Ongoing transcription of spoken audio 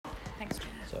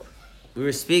we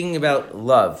were speaking about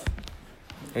love.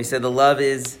 We said the love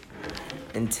is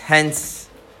intense,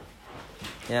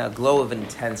 a glow of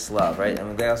intense love, right?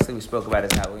 And the last thing we spoke about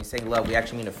is how when we say love, we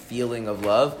actually mean a feeling of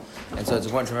love. And so it's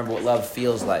important to remember what love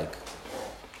feels like.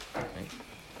 Right?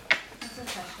 That's a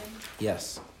question.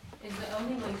 Yes. Is the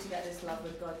only way to get this love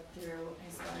with God through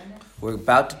His kindness? We're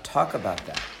about to talk about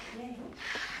that. Yay.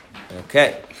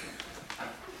 Okay.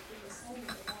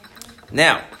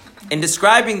 Now, in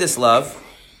describing this love,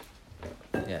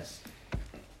 yes.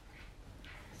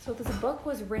 So this book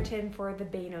was written for the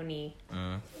Benoni.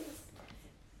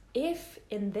 If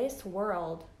in this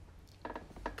world,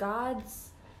 God's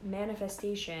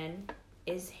manifestation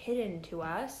is hidden to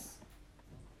us,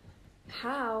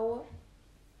 how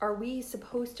are we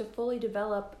supposed to fully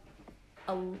develop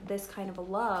this kind of a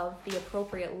love, the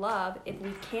appropriate love, if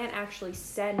we can't actually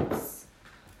sense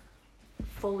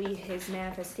fully His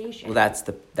manifestation? Well,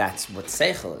 that's what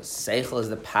seichel is. Seichel is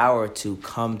the power to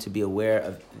come to be aware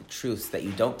of truths that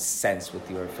you don't sense with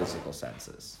your physical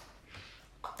senses.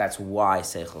 That's why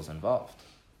seichel is involved.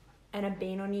 And a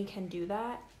Benoni can do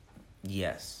that?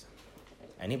 Yes.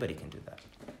 Anybody can do that.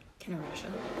 Can a Russia?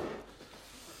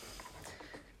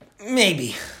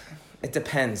 Maybe. It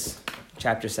depends.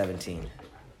 Chapter 17.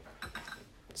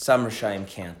 Some Rishaim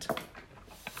can't.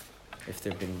 If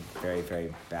they've been very,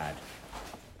 very bad.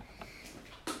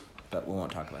 But we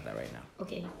won't talk about that right now.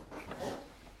 Okay.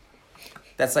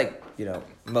 That's like,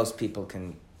 most people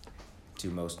can do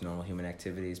most normal human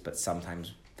activities, but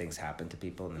sometimes things happen to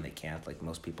people and then they can't. Like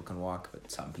most people can walk,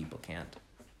 but some people can't.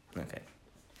 Okay.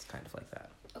 It's kind of like that.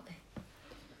 Okay.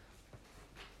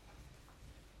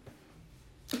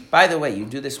 By the way, you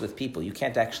do this with people. You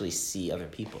can't actually see other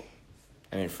people.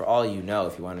 I mean, for all you know,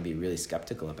 if you want to be really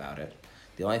skeptical about it,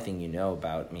 the only thing you know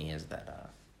about me is that,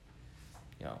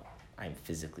 I'm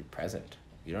physically present.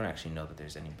 You don't actually know that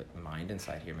there's any mind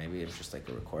inside here. Maybe it's just like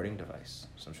a recording device,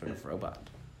 some sort of robot.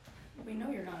 We know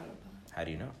you're not a robot. How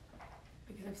do you know?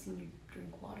 Because I've seen you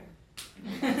drink water.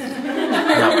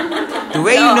 No.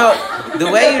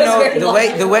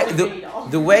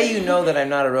 The way you know that I'm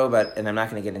not a robot, and I'm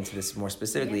not going to get into this more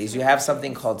specifically, is you have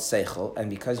something called seichel, and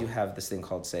because you have this thing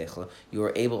called seichel, you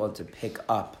are able to pick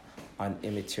up on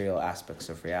immaterial aspects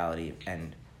of reality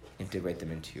and integrate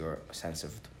them into your sense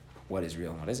of what is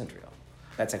real and what isn't real.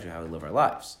 That's actually how we live our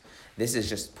lives. This is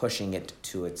just pushing it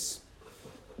to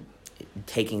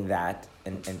taking that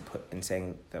and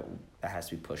saying that has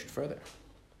to be pushed further.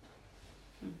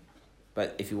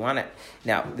 But if you want to,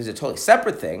 now there's a totally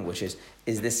separate thing, which is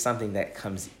this something that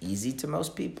comes easy to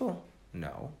most people?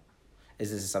 No.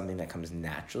 Is this something that comes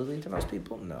naturally to most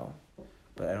people? No.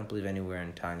 But I don't believe anywhere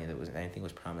in Tanya that anything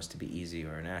was promised to be easy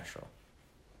or natural.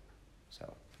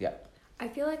 So, yeah. I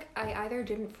feel like I either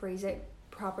didn't phrase it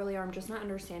properly or I'm just not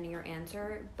understanding your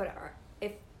answer. But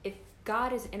if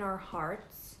God is in our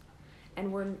hearts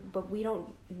but we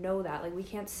don't know that, like we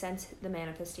can't sense the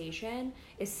manifestation,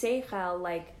 is seichel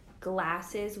like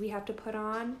glasses we have to put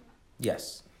on?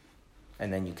 Yes.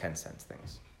 And then you can sense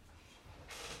things.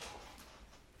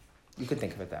 You could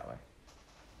think of it that way.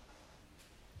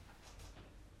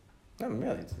 No,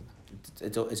 really,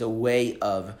 it's a way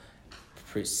of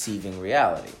perceiving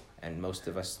reality. And most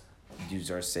of us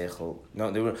use our seichel.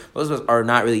 Most of us are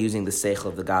not really using the seichel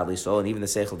of the godly soul, and even the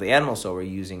seichel of the animal soul we're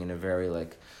using in a very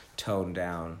toned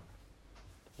down,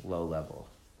 low level.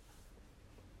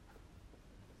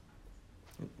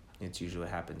 It's usually what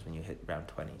happens when you hit around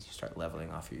 20s. You start leveling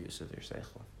off your use of your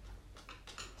seichel.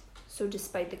 So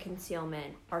despite the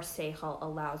concealment, our seichel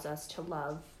allows us to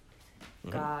love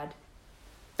God.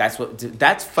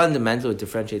 That's fundamental. What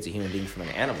differentiates a human being from an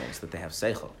animal is that they have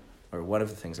seichel. Or one of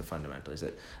the things that fundamental is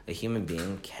that a human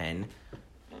being can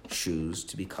choose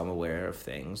to become aware of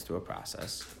things through a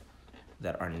process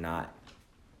that are not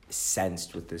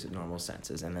sensed with the normal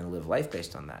senses and then live life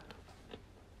based on that. I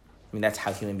mean, that's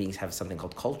how human beings have something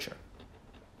called culture.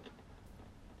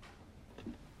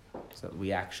 So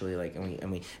we actually and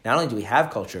we not only do we have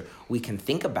culture, we can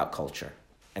think about culture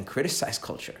and criticize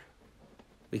culture.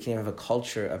 We can have a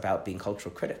culture about being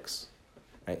cultural critics.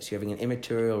 Right? So you're having an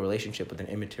immaterial relationship with an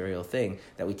immaterial thing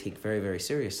that we take very, very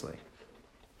seriously.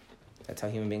 That's how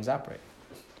human beings operate.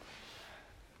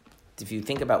 If you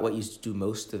think about what you do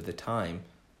most of the time,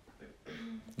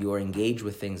 you are engaged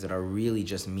with things that are really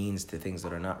just means to things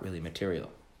that are not really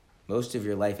material. Most of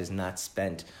your life is not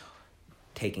spent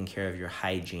taking care of your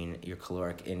hygiene, your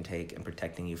caloric intake, and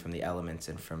protecting you from the elements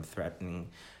and from threatening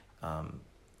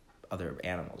other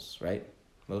animals, right?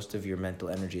 Most of your mental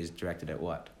energy is directed at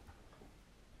what?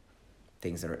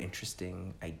 Things that are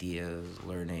interesting, ideas,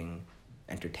 learning,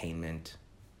 entertainment,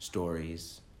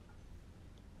 stories,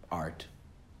 art.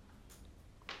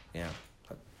 Yeah.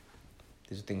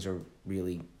 These things are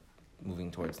really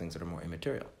moving towards things that are more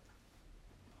immaterial.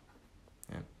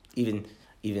 Yeah.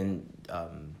 Even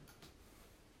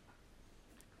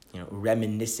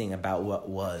reminiscing about what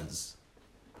was,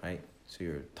 right? So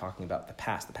you're talking about the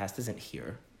past. The past isn't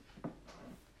here.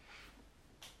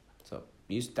 So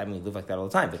we live like that all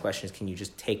the time. The question is, can you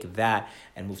just take that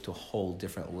and move to a whole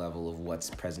different level of what's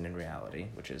present in reality,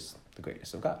 which is the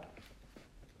greatness of God?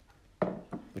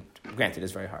 Which, granted,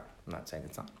 is very hard. I'm not saying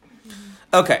it's not.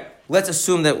 Okay, let's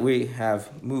assume that we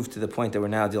have moved to the point that we're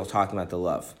now talking about the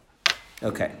love.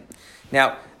 Okay,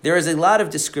 now there is a lot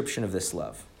of description of this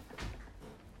love.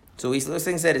 So those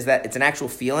things said is that it's an actual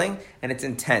feeling and it's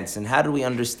intense. And how do we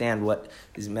understand what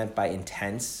is meant by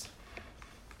intense?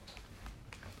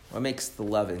 What makes the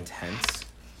love intense?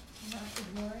 Not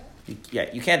ignore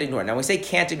it. You can't ignore it. Now, when we say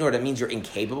can't ignore it, that means you're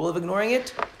incapable of ignoring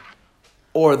it.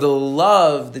 Or the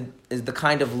love is the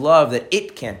kind of love that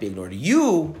it can't be ignored.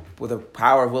 You, with a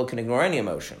power of will, can ignore any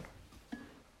emotion.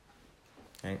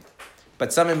 Right?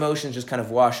 But some emotions just kind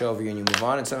of wash over you and you move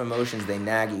on, and some emotions, they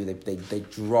nag you, they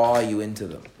draw you into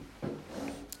them.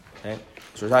 Okay?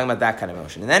 So we're talking about that kind of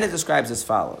emotion. And then it describes as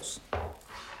follows.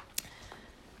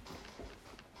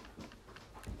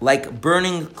 Like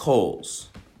burning coals.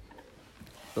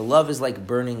 The love is like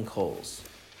burning coals.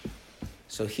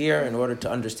 So here, in order to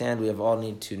understand, we all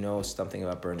need to know something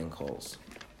about burning coals.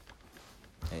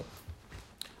 Okay.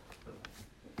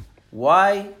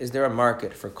 Why is there a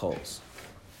market for coals?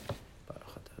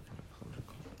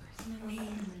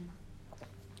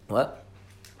 What?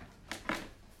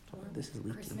 This is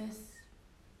leaking. Christmas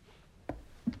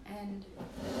and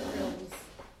grills.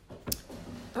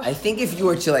 I think if you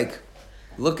were to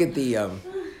look at the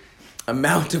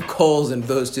amount of coals in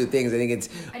those two things, I think it's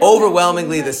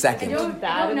overwhelmingly the second. I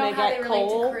don't know how they relate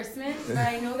to Christmas, but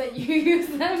I know that you use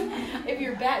them if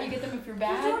you're bad. You get them if you're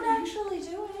bad. You don't actually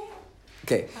do it.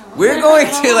 Okay, we're going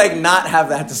to not have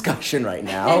that discussion right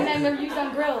now. And then they're used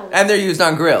on grills. And they're used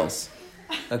on grills.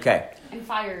 Okay. And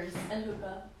fires. And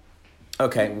hookah.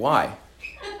 Okay, why?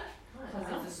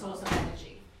 Because it's a source of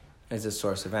energy. It's a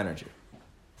source of energy.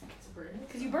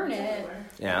 Because you burn it.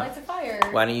 Yeah. It lights a fire.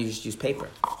 Why don't you just use paper?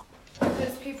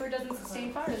 Because paper doesn't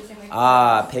sustain fire the same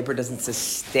way. Paper doesn't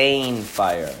sustain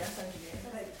fire.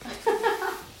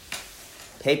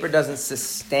 Paper doesn't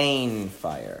sustain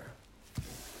fire.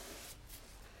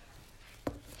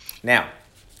 Now,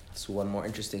 this is one more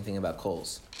interesting thing about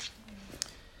coals.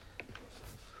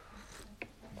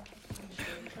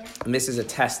 And this is a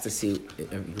test to see your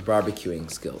barbecuing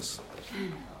skills.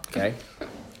 Okay?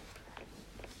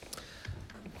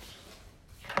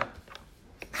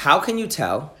 How can you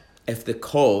tell if the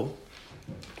coal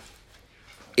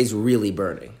is really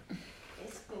burning?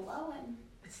 It's glowing.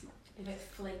 If it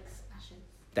flakes ashes.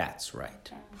 That's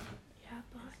right.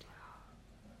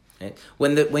 Okay?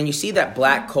 When you see that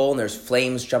black coal and there's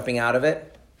flames jumping out of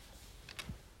it,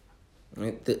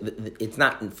 right, it's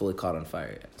not fully caught on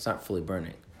fire yet. It's not fully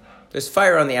burning. There's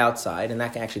fire on the outside, and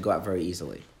that can actually go out very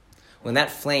easily. When that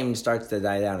flame starts to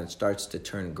die down, it starts to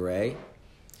turn gray.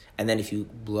 And then if you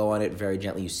blow on it very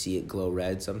gently, you see it glow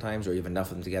red sometimes, or you have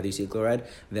enough of them together, you see it glow red.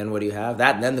 Then what do you have?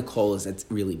 Then the coal it's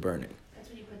really burning. That's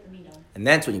when you put the meat on. And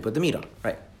that's when you put the meat on,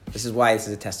 right? This is why this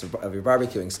is a test of your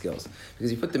barbecuing skills. Because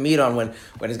you put the meat on when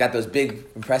it's got those big,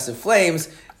 impressive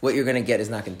flames, what you're going to get is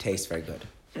not going to taste very good.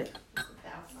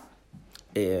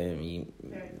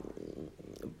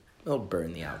 It'll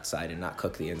burn the outside and not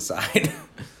cook the inside.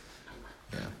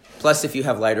 Yeah. Plus, if you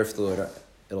have lighter fluid,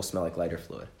 it'll smell like lighter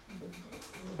fluid.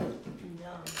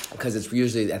 Because it's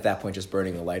usually, at that point, just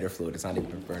burning the lighter fluid. It's not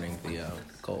even burning the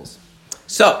coals.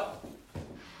 So,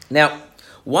 now,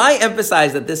 why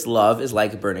emphasize that this love is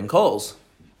like burning coals?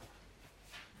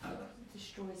 It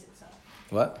destroys itself.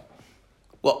 What?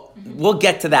 Well, we'll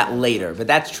get to that later, but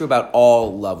that's true about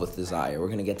all love with desire. We're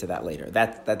going to get to that later.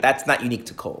 That's not unique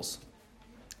to coals.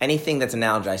 Anything that's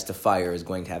analogized to fire is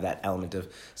going to have that element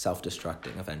of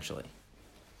self-destructing eventually.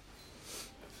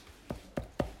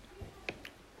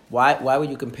 Why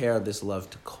would you compare this love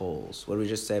to coals? What did we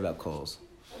just say about coals?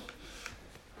 We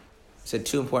said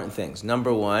two important things.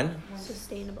 Number one,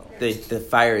 Sustainable. the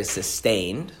fire is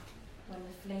sustained. When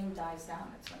the flame dies down,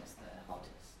 that's when it's the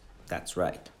hottest. That's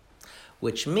right.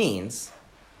 Which means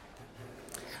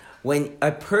when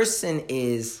a person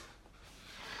is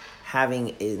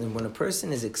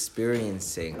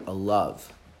experiencing a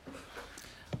love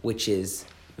which is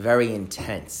very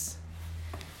intense,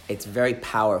 it's very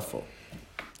powerful,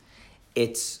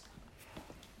 it's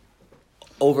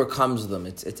overcomes them,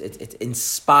 it's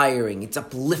inspiring, it's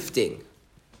uplifting.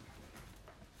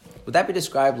 Would that be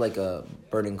described like a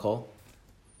burning coal?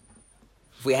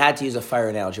 If we had to use a fire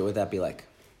analogy, what would that be like?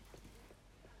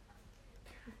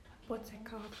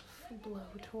 God,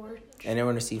 blowtorch.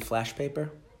 Anyone ever seen flash paper?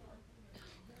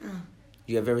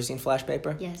 You have ever seen flash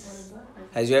paper? Yes.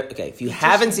 If you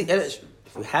haven't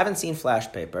seen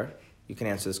flash paper, you can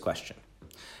answer this question.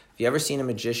 Have you ever seen a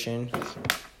magician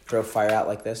throw fire out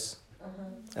like this?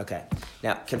 Okay.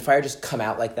 Now, can fire just come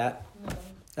out like that?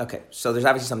 No. Okay. So there's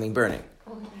obviously something burning.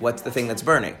 What's the thing that's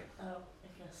burning? Oh, I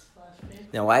guess flash paper.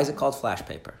 Now, why is it called flash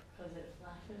paper? Because it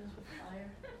flashes with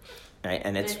fire. Right,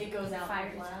 and Then it goes out.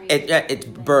 Fire flash.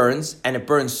 it burns, and it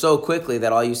burns so quickly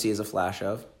that all you see is a flash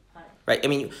of. Fire. Right. I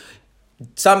mean,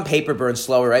 some paper burns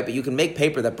slower, right? But you can make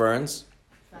paper that burns.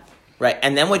 Right,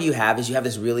 and then what you have is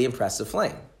this really impressive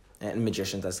flame. And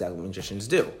magicians, that's what magicians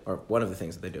do. Or one of the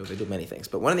things that they do. They do many things.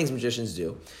 But one of the things magicians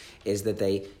do is that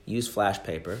they use flash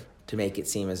paper to make it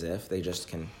seem as if they just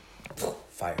can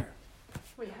fire.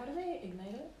 Wait, how do they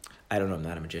ignite it? I don't know, I'm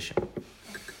not a magician.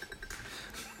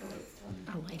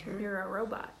 A lighter. You're a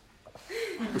robot.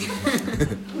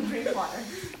 Drink water.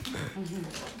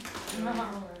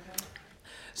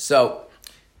 So,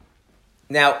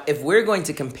 now, if we're going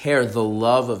to compare the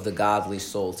love of the godly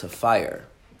soul to fire,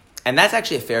 and that's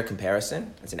actually a fair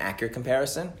comparison, it's an accurate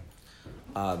comparison.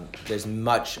 There's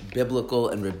much biblical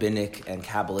and rabbinic and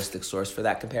Kabbalistic source for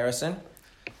that comparison.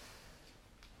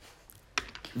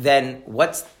 Then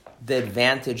what's the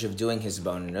advantage of doing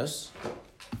hisbonenus?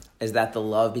 Is that the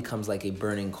love becomes like a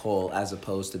burning coal as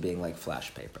opposed to being like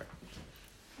flash paper.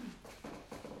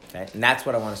 Okay, and that's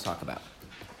what I want to talk about.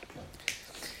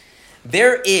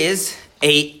 There is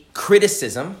a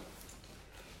criticism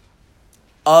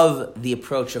of the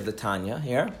approach of the Tanya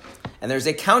here, and there's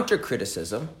a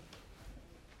counter-criticism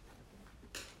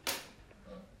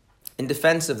in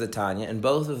defense of the Tanya, and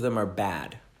both of them are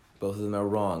bad. Both of them are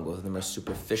wrong. Both of them are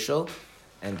superficial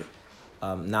and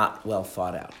not well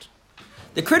thought out.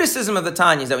 The criticism of the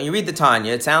Tanya is that when you read the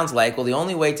Tanya, it sounds like, well, the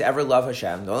only way to ever love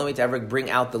Hashem, the only way to ever bring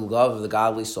out the love of the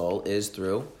godly soul is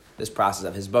through this process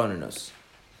of hisbonenus.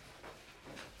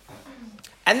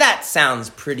 And that sounds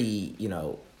pretty,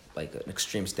 like an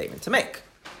extreme statement to make.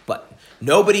 But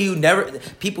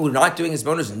people who are not doing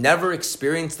hisbonenus never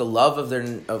experience the love of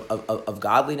their of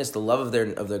godliness, the love of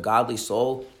their godly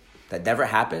soul. That never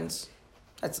happens.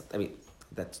 That's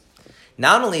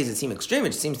not only does it seem extreme,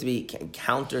 it seems to be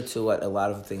counter to what a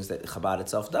lot of the things that Chabad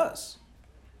itself does,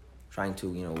 trying to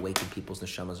awaken people's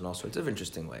neshamas in all sorts of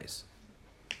interesting ways.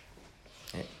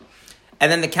 Okay.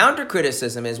 And then the counter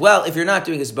criticism is, well, if you're not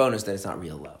doing hisbonenus, then it's not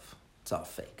real love. It's all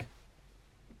fake.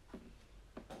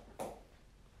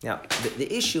 Now,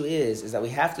 the issue is that we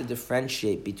have to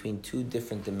differentiate between two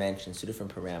different dimensions, two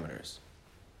different parameters.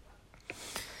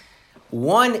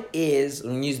 One is, I'm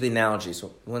going to use the analogy,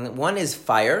 so one is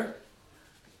fire.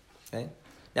 Okay?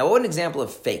 Now, what would an example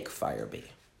of fake fire be?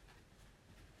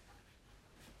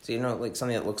 So, like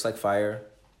something that looks like fire,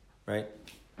 right?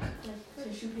 Like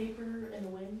tissue paper in the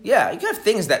wind? Yeah, you can have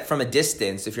things that from a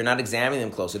distance, if you're not examining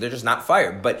them closely, they're just not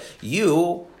fire. But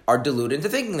you are deluded into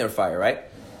thinking they're fire, right?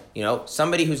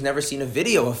 Somebody who's never seen a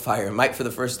video of fire might for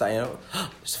the first time,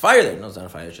 there's fire there. No, it's not a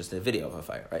fire, it's just a video of a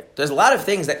fire, right? There's a lot of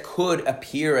things that could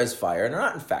appear as fire and are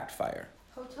not in fact fire.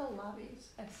 Hotel lobbies,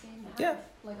 I've seen that. Yeah.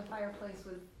 Like a fireplace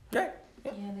with. Right.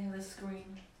 Yeah, they have a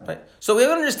screen. Right. So we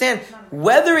have to understand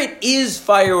whether it is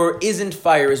fire or isn't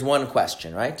fire is one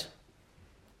question, right?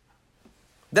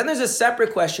 Then there's a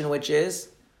separate question, which is,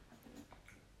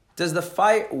 does the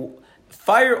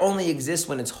fire only exist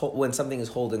when something is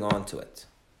holding on to it?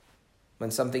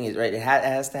 When something is, right, it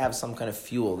has to have some kind of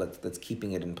fuel that's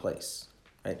keeping it in place,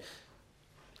 right?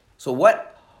 So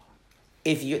what,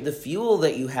 if the fuel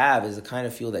that you have is the kind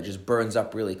of fuel that just burns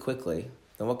up really quickly,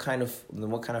 then what kind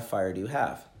of fire do you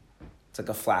have? It's like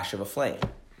a flash of a flame.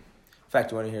 In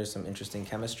fact, you want to hear some interesting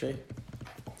chemistry?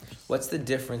 What's the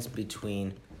difference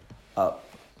between a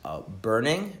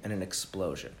burning and an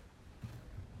explosion?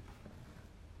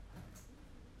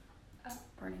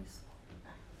 Burning.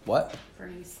 What?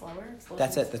 Burning slower.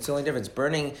 That's it. That's the only difference.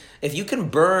 Burning, if you can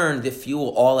burn the fuel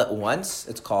all at once,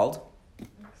 it's called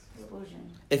Explosion.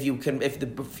 If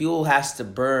the fuel has to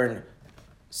burn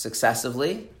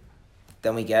successively,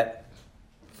 then we get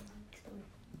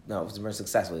if it's burned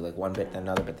successfully, like one bit, then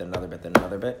another bit, then another bit, then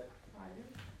another bit.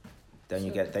 Then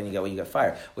you get what you get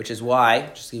fire. Which is why,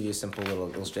 just to give you a simple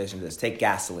little illustration of this, take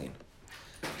gasoline.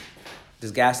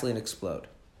 Does gasoline explode?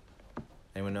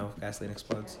 Anyone know if gasoline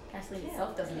explodes? Gasoline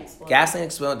itself doesn't explode. Gasoline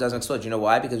doesn't explode. You know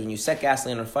why? Because when you set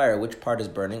gasoline on fire, which part is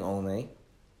burning? Only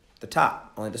the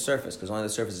top, only the surface, because only the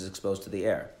surface is exposed to the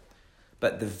air.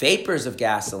 But the vapors of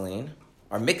gasoline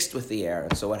are mixed with the air,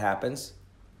 and so what happens?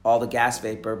 All the gas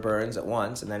vapor burns at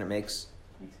once, and then it makes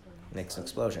an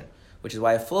explosion. Which is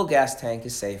why a full gas tank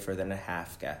is safer than a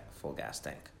full gas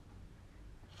tank.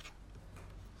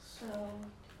 So,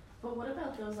 but what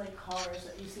about those like cars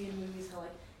that you see in movies? How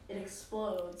like it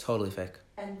explodes Totally fake.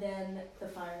 and then the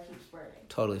fire keeps burning.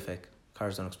 Totally fake.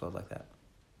 Cars don't explode like that.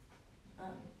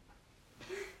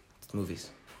 It's movies.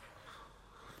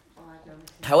 Well, I've never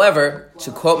seen However, it.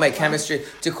 to quote my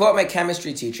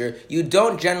chemistry teacher, you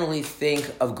don't generally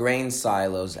think of grain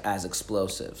silos as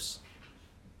explosives.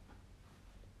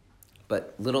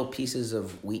 But little pieces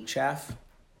of wheat chaff,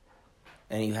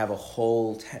 and you have a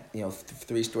whole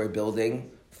 3-story building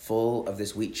full of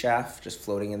this wheat chaff just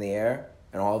floating in the air,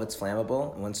 and all of it's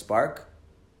flammable in one spark.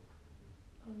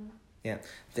 Yeah,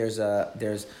 there's a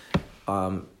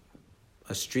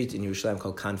street in Yerushalayim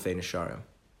called Kanfei Nesharim.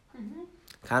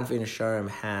 Kanfei Nesharim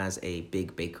has a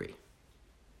big bakery.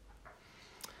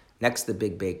 Next to the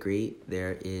big bakery,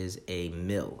 there is a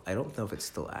mill. I don't know if it's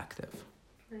still active.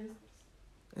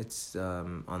 It's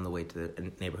on the way to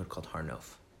the neighborhood called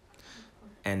Harnof.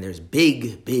 And there's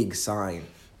big sign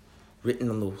written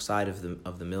on the side of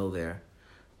the mill there.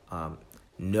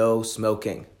 No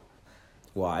smoking.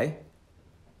 Why?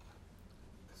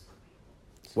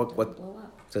 What Blow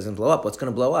up. doesn't blow up? What's going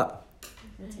to blow up?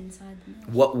 What's inside the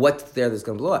mill? What's there that's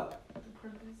going to blow up?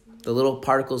 The little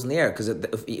particles in the air. Because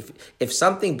if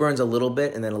something burns a little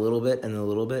bit, and then a little bit, and then a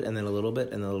little bit, and then a little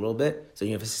bit, and then a little bit, so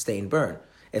you have a sustained burn.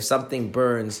 If something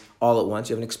burns all at once,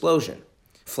 you have an explosion.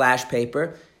 Flash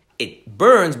paper, it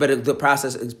burns, but the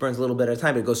process burns a little bit at a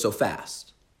time, but it goes so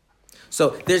fast. So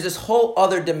there's this whole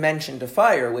other dimension to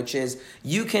fire, which is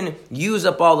you can use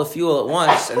up all the fuel at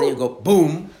once, and then you go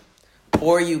boom,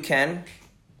 or you can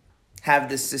have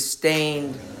this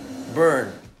sustained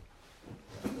burn.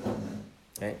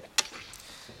 Right?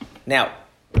 Now,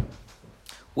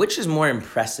 which is more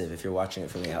impressive if you're watching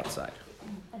it from the outside?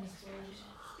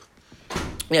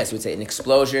 Yes, we'd say an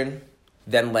explosion,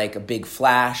 then like a big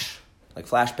flash, like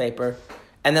flash paper.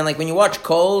 And then like when you watch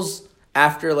coals,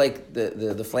 after like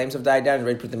the flames have died down and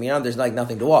ready to put the meat on, there's like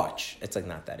nothing to watch. It's like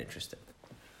not that interesting.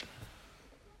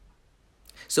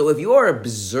 So if you are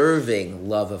observing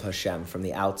love of Hashem from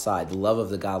the outside, the love of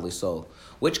the godly soul,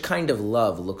 which kind of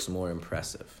love looks more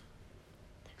impressive?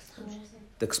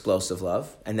 The explosive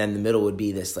love. And then the middle would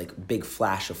be this like big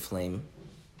flash of flame.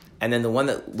 And then the one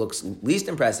that looks least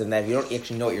impressive, and that if you don't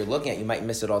actually know what you're looking at, you might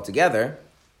miss it altogether,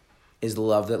 is the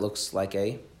love that looks like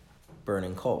a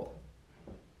burning coal.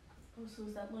 Oh, so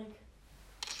is that like,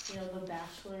 The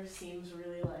Bachelor seems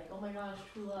really like, oh my gosh,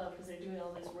 true love, because they're doing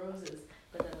all these roses,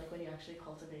 but then like when you actually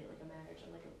cultivate like a marriage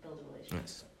and like build a relationship.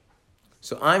 Yes.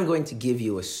 So I'm going to give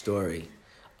you a story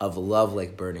of love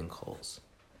like burning coals.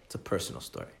 It's a personal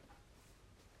story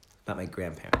about my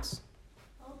grandparents,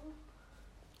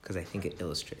 because I think it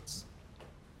illustrates.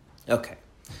 Okay,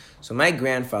 so my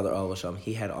grandfather, Al Shalom,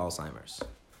 he had Alzheimer's.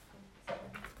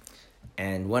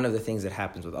 And one of the things that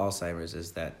happens with Alzheimer's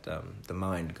is that the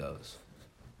mind goes.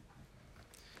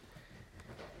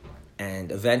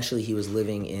 And eventually he was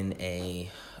living in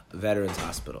a veterans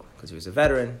hospital, because he was a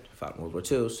veteran, fought in World War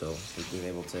II, so he was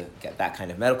able to get that kind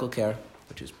of medical care,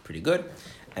 which is pretty good.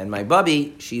 And my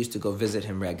bubby, she used to go visit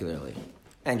him regularly.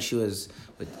 And she would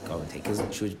go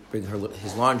and she would bring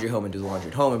his laundry home and do the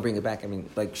laundry at home and bring it back. I mean,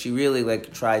 like, she really,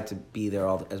 like, tried to be there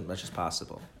as much as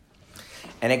possible.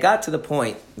 And it got to the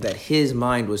point that his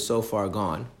mind was so far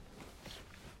gone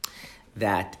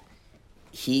that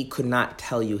he could not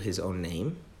tell you his own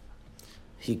name.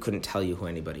 He couldn't tell you who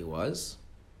anybody was.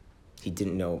 He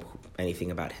didn't know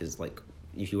anything about his, like,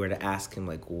 if you were to ask him,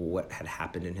 like, what had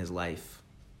happened in his life.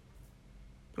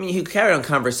 I mean, he could carry on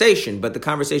conversation, but the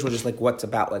conversation was just like, what's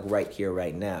about, like, right here,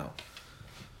 right now.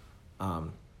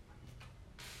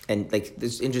 And, like,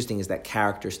 this interesting is that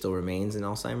character still remains in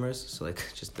Alzheimer's. So, like,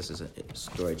 just this is a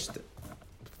story just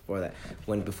before that.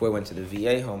 Before he went to the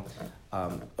VA home,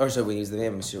 when he was the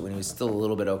VA, when he was still a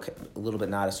little bit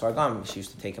not as far gone, she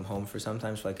used to take him home for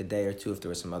sometimes for like a day or two if there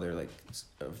was some other, like,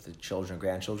 of the children,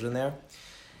 grandchildren there.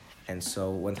 And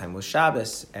so one time was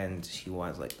Shabbos, and she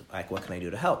was like, what can I do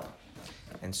to help?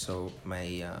 And so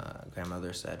my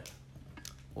grandmother said,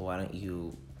 well, why don't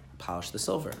you polish the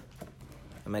silver?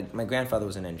 And my grandfather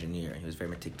was an engineer. He was a very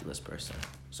meticulous person.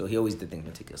 So he always did things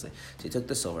meticulously. So he took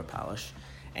the silver polish,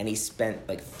 and he spent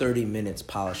like 30 minutes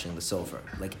polishing the silver.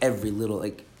 Like every little,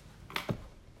 like...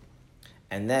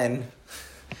 And then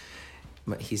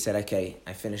he said, okay,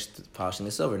 I finished polishing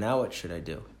the silver. Now what should I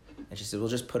do? And she said, well,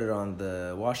 just put it on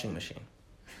the washing machine.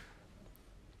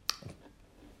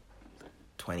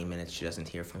 20 minutes, she doesn't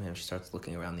hear from him. She starts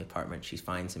looking around the apartment. She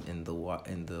finds him in the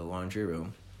laundry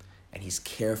room, and he's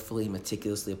carefully,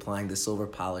 meticulously applying the silver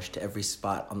polish to every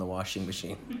spot on the washing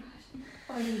machine.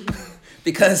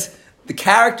 Because the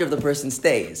character of the person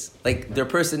stays. Like, their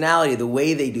personality, the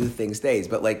way they do things stays.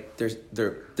 But, like,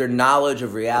 their knowledge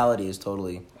of reality is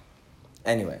totally...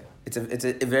 Anyway, it's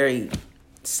a very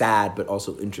sad but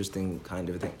also interesting kind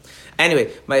of a thing.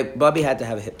 Anyway, my bubby had to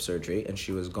have a hip surgery, and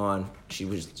she was gone. She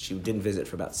didn't visit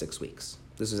for about 6 weeks.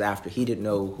 This was after he didn't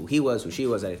know who he was, who she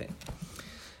was, anything.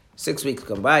 6 weeks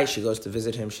come by, she goes to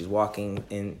visit him. She's walking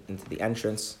into the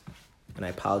entrance, and I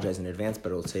apologize in advance,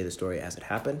 but I will say the story as it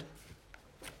happened.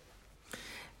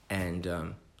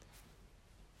 And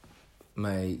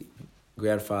my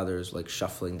grandfather's like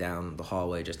shuffling down the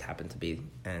hallway, just happened to be,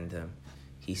 and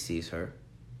he sees her.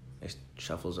 He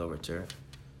shuffles over to her, and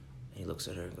he looks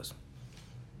at her and goes,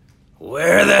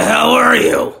 "Where the hell were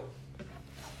you?"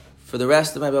 For the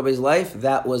rest of my baby's life,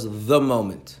 that was the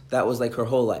moment. That was like her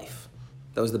whole life.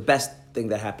 That was the best thing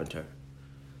that happened to her.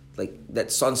 Like,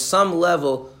 that's on some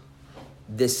level,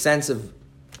 this sense of,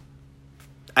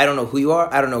 I don't know who you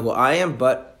are, I don't know who I am,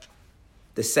 but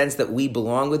the sense that we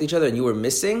belong with each other and you were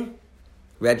missing,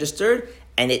 registered,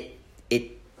 and it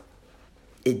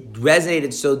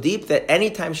resonated so deep that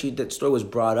anytime that story was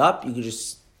brought up,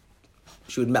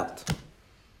 she would melt.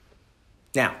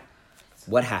 Now,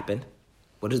 what happened?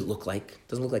 What does it look like? It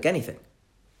doesn't look like anything.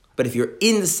 But if you're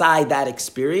inside that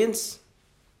experience,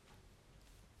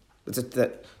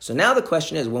 so now the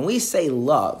question is, when we say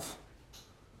love,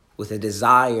 with a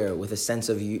desire, with a sense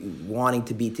of you wanting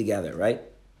to be together, right?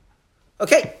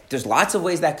 Okay, there's lots of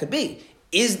ways that could be.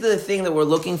 Is the thing that we're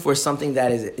looking for something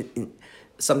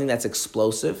that's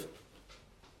explosive?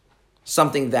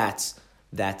 Something that's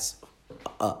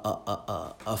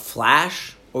a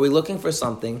flash? Or are we looking for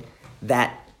something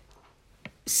that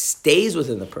stays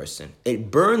within the person?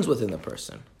 It burns within the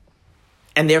person.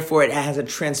 And therefore it has a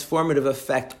transformative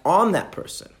effect on that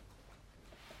person.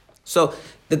 So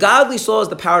the godly soul has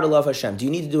the power to love Hashem. Do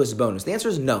you need to do his bonus? The answer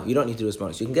is no, you don't need to do his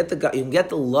bonus. You can get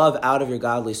the love out of your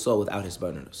godly soul without his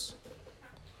bonus.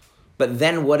 But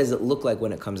then what does it look like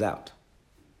when it comes out?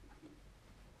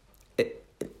 In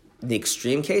the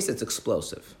extreme case, it's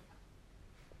explosive.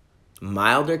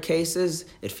 Milder cases,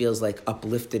 it feels like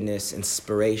upliftedness,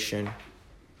 inspiration.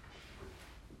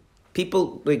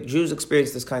 People, like Jews,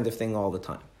 experience this kind of thing all the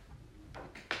time.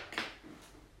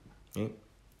 Okay?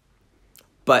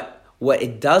 But what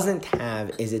it doesn't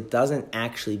have is it doesn't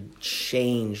actually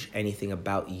change anything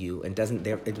about you, and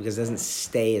because it doesn't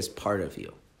stay as part of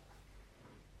you.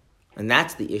 And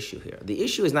that's the issue here. The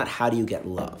issue is not how do you get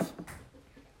love.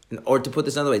 Or to put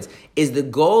this another way, is the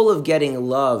goal of getting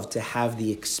love to have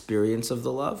the experience of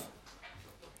the love?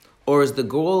 Or is the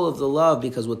goal of the love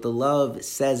because what the love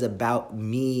says about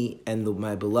me and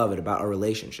my beloved, about our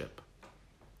relationship?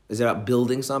 Is it about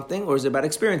building something or is it about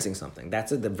experiencing something?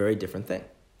 That's a very different thing.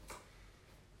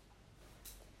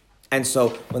 And so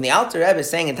when the Alter Rebbe is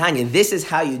saying in Tanya, this is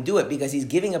how you do it, because he's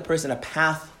giving a person a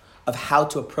path of how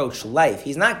to approach life.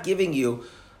 He's not giving you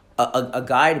a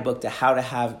guidebook to how to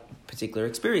have particular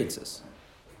experiences.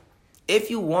 If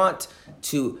you want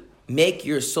to make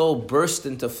your soul burst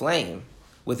into flame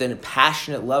with a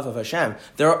passionate love of Hashem,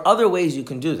 there are other ways you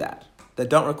can do that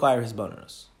don't require his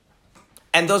bonus.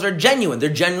 And those are genuine. They're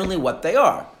genuinely what they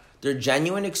are. They're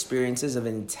genuine experiences of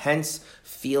intense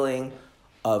feeling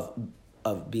of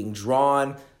being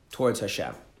drawn towards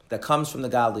Hashem that comes from the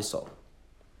godly soul.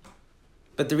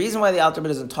 But the reason why the Alter Rebbe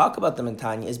doesn't talk about them in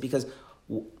Tanya is because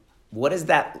what does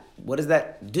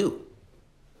that do?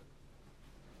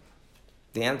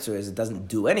 The answer is it doesn't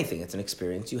do anything. It's an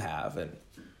experience you have.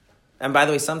 And by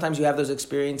the way, sometimes you have those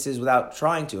experiences without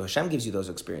trying to. Hashem gives you those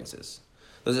experiences.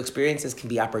 Those experiences can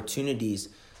be opportunities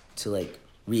to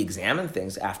re-examine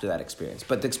things after that experience.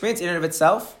 But the experience in and of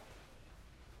itself,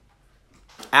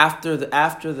 after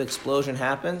the explosion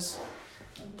happens,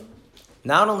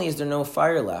 not only is there no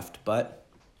fire left, but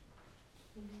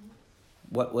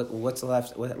what's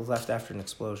left after an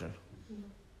explosion?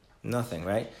 Nothing,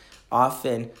 right?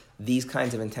 Often these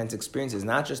kinds of intense experiences,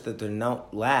 not just that they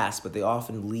don't last, but they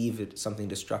often leave something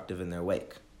destructive in their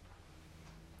wake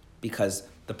because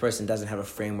the person doesn't have a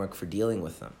framework for dealing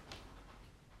with them.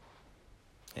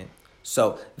 Okay?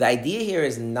 So the idea here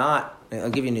is not. I'll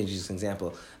give you an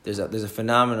example. There's a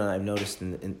phenomenon I've noticed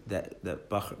that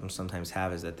Bachrim sometimes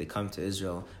have, is that they come to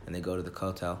Israel and they go to the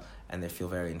Kotel and they feel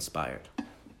very inspired.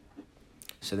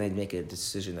 So they make a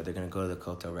decision that they're going to go to the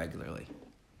Kotel regularly.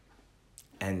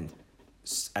 And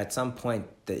at some point,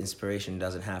 the inspiration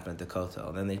doesn't happen at the Kotel.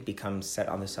 And then they become set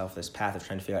on this path of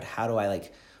trying to figure out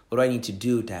what do I need to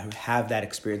do to have that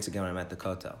experience again when I'm at the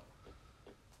Kotel?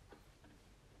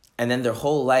 And then their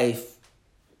whole life,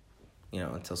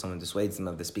 until someone dissuades them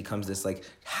of this, becomes this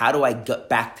how do I get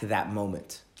back to that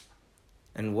moment?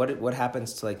 And what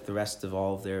happens to the rest of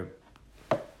all of their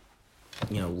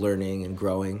learning and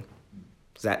growing.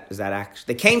 Is that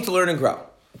actually? They came to learn and grow.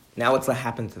 Now what's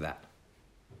happened to that?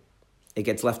 It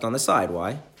gets left on the side.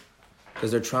 Why?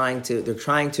 Because they're trying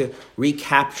to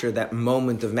recapture that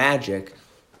moment of magic.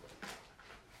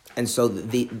 And so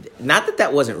not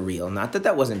that wasn't real, not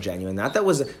that wasn't genuine, not that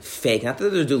was fake, not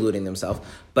that they're deluding themselves,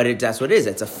 but that's what it is.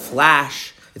 It's a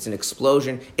flash. It's an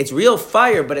explosion. It's real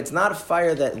fire, but it's not a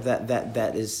fire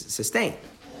that is sustained.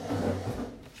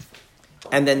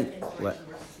 And then what?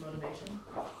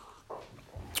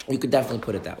 You could definitely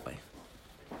put it that way.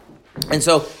 And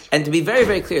to be very,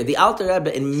 very clear, the Alter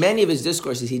Rebbe, in many of his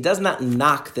discourses, he does not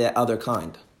knock the other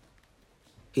kind.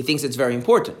 He thinks it's very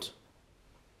important.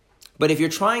 But if you're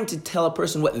trying to tell a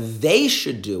person what they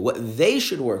should do, what they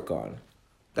should work on,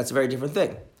 that's a very different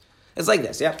thing. It's like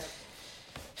this, yeah?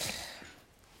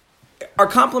 Are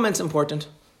compliments important?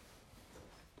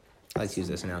 I like to use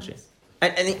this analogy.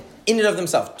 And in and of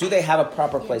themselves, do they have a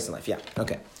proper place in life? Yeah,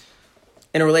 okay.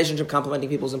 In a relationship, complimenting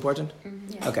people is important?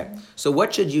 Mm-hmm. Yeah. Okay. So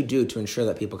what should you do to ensure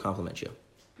that people compliment you?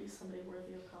 Be somebody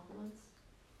worthy of compliments.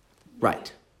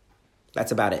 Right.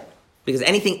 That's about it. Because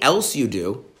anything else you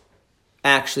do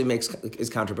actually is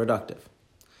counterproductive.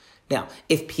 Now,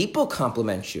 if people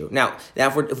compliment you, now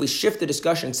if we shift the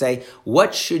discussion and say,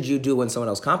 what should you do when someone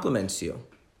else compliments you?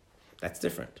 That's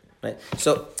different, right?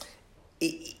 So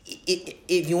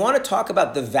if you want to talk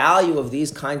about the value of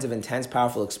these kinds of intense,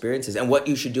 powerful experiences and what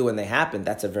you should do when they happen,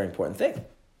 that's a very important thing.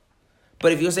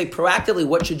 But if you say proactively,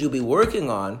 what should you be working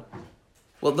on?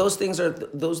 Well, those things are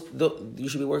you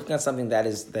should be working on something that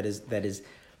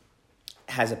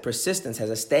has a persistence, has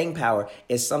a staying power,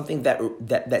 is something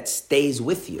that stays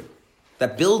with you,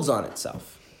 that builds on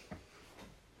itself.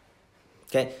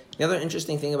 Okay. The other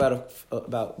interesting thing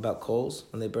about coals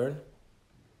when they burn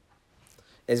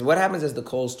is what happens as the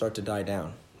coals start to die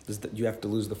down. You have to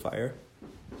lose the fire?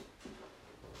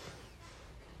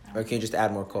 Or can you just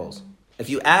add more coals? If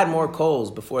you add more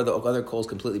coals before the other coals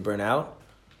completely burn out,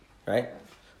 right?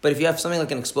 But if you have something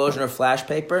like an explosion or flash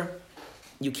paper,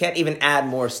 you can't even add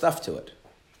more stuff to it.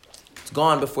 It's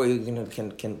gone before you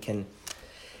can.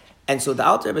 And so the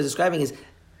Alter Rebbe is describing is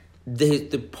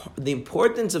the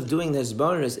importance of doing this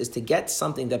bonus is to get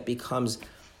something that becomes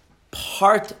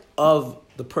part of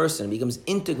the person, becomes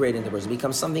integrated into the person,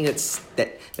 becomes something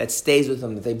that stays with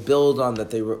them, that they build on, that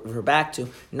they refer back to.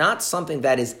 Not something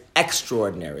that is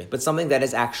extraordinary, but something that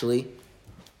is actually,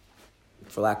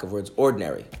 for lack of words,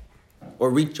 ordinary,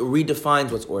 or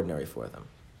redefines what's ordinary for them.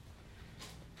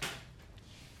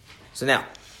 So now,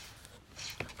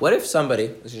 what if somebody,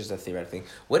 this is just a theoretical thing,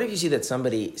 what if you see that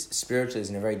somebody spiritually is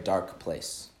in a very dark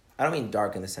place? I don't mean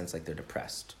dark in the sense like they're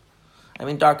depressed. I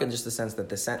mean dark in just the sense that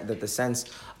the sense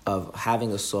of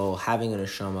having a soul, having an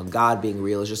neshama, God being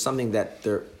real is just something that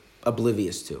they're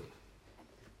oblivious to.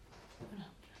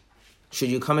 Should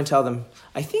you come and tell them,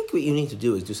 I think what you need to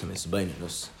do is do some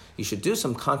isbainus. You should do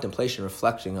some contemplation,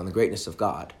 reflecting on the greatness of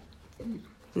God.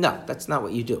 No, that's not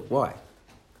what you do. Why?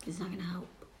 It's not going to help.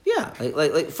 Yeah,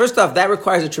 like first off, that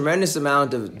requires a tremendous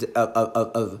amount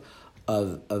of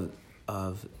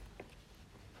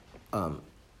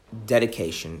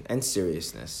dedication and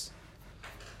seriousness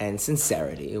and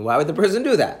sincerity. And why would the person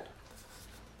do that?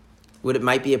 It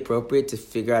might be appropriate to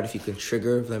figure out if you can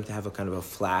trigger them to have a kind of a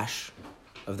flash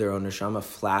of their own neshama, a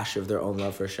flash of their own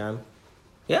love for Hashem.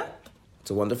 Yeah,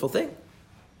 it's a wonderful thing.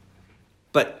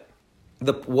 But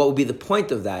what would be the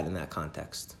point of that in that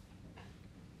context?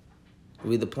 Would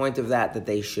be the point of that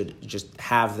they should just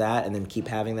have that and then keep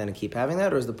having that and keep having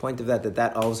that? Or is the point of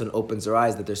that all of a sudden opens their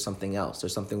eyes that there's something else,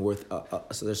 there's something worth,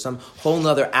 so there's some whole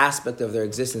nother aspect of their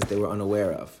existence they were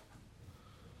unaware of?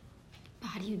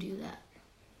 How do you do that?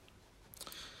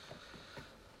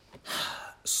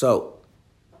 So,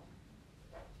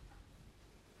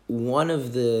 one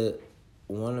of the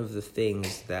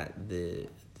things that the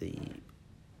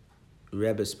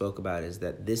Rebbe spoke about is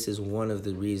that this is one of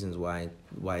the reasons why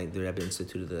the Rebbe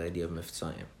instituted the idea of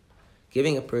mitzvahim.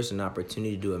 Giving a person an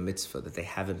opportunity to do a mitzvah that they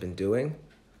haven't been doing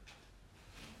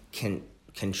can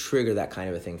trigger that kind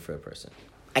of a thing for a person.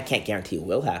 I can't guarantee it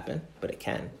will happen, but it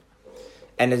can.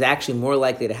 And it's actually more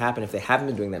likely to happen if they haven't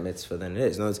been doing that mitzvah than it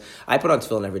is. In other words, I put on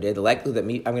tefillin every day. The likelihood that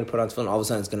I'm going to put on tefillin, all of a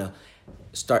sudden it's going to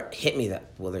hit me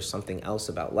that, well, there's something else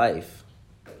about life,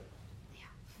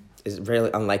 is very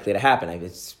unlikely to happen.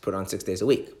 It's put on 6 days a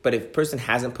week. But if a person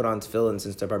hasn't put on tefillin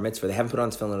since their bar mitzvah, they haven't put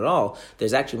on tefillin at all,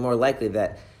 there's actually more likely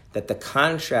that the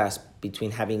contrast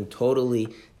between having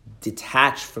totally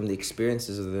detached from the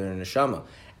experiences of their neshama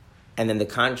and then the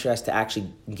contrast to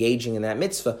actually engaging in that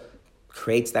mitzvah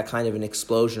creates that kind of an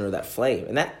explosion or that flame.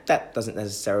 And that doesn't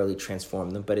necessarily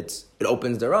transform them, but it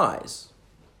opens their eyes.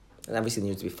 And obviously there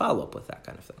needs to be follow-up with that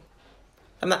kind of thing.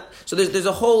 So there's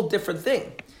a whole different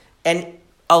thing. And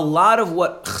a lot of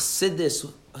what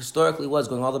Chassidus historically was,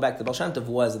 going all the way back to Baal Shem Tov,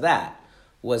 was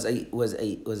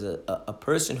a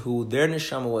person who their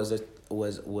neshama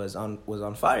was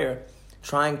on fire,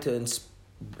 trying to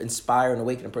inspire and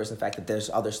awaken a person the fact that there's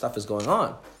other stuff is going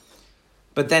on.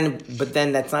 But then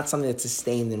that's not something that's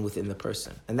sustained within the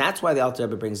person. And that's why the Alter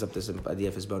Rebbe brings up this idea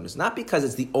of his bonus. Not because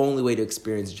it's the only way to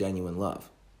experience genuine love.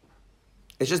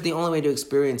 It's just the only way to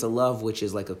experience a love which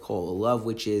is like a coal, a love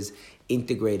which is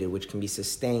integrated, which can be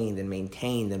sustained and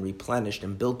maintained and replenished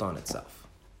and built on itself.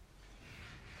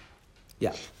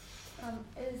 Yeah.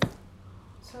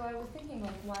 So I was thinking,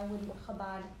 like, why would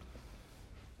Chabad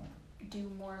do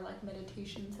more like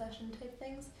meditation session type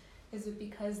things? Is it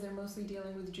because they're mostly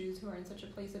dealing with Jews who are in such a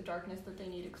place of darkness that they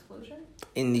need explosion?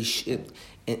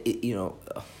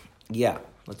 Yeah,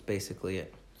 that's basically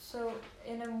it. So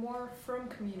in a more frum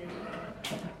community,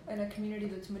 in a community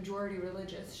that's majority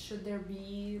religious, should there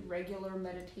be regular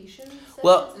meditation sessions?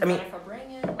 Well, Is that a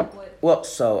Farbrengen? Like what? Well,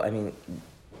 so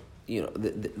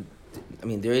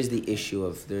there is the issue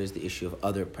of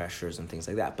other pressures and things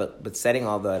like that. But setting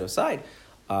all that aside,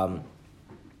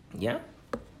 yeah.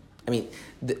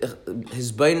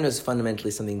 His burden is fundamentally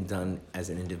something done as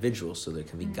an individual, so there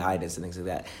can be guidance and things like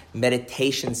that.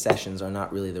 Meditation sessions are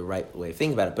not really the right way of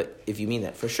thinking about it, but if you mean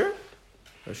that, for sure.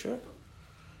 Okay,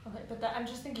 but I'm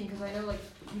just thinking, because I know, like,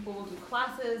 people will do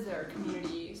classes, there are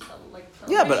community,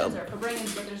 celebrations, or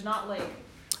Farbrengens, but there's not, like...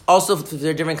 Also,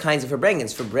 there are different kinds of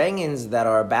Farbrengens that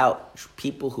are about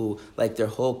people who, like, their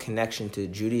whole connection to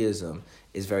Judaism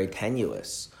is very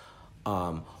tenuous.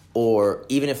 Or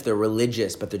even if they're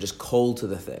religious, but they're just cold to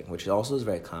the thing, which also is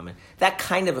very common. That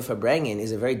kind of a Farbrengen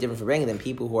is a very different Farbrengen than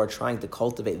people who are trying to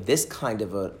cultivate this kind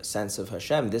of a sense of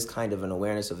Hashem, this kind of an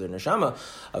awareness of their neshama,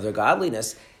 of their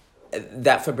godliness.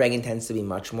 That Farbrengen tends to be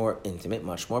much more intimate,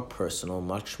 much more personal,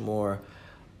 much more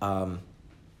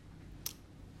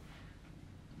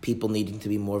people needing to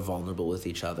be more vulnerable with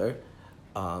each other.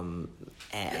 And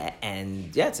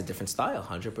yeah, it's a different style,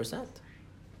 100%.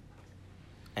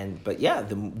 But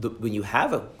when you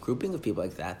have a grouping of people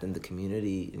like that, then the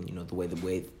community and the way the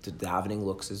davening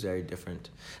looks is very different.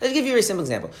 Let's give you a very simple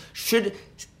example. Should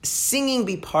singing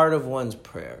be part of one's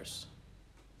prayers?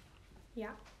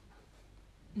 Yeah.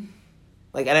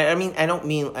 Like, and I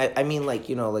mean like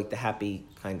like the happy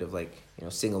kind of like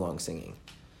sing along singing.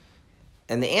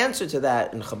 And the answer to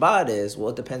that in Chabad is, well,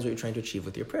 it depends what you're trying to achieve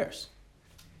with your prayers.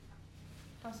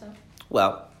 How so?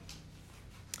 Well,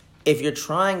 if you're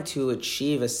trying to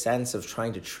achieve a sense of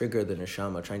trying to trigger the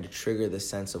neshama, trying to trigger the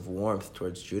sense of warmth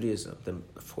towards Judaism, then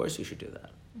of course you should do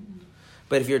that. Mm-hmm.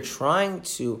 But if you're trying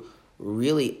to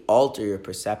really alter your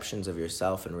perceptions of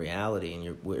yourself and reality and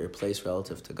your place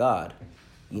relative to God,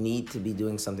 you need to be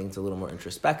doing something that's a little more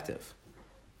introspective.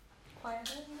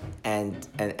 Quieter. And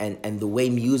the way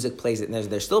music plays it, and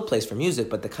there's still a place for music,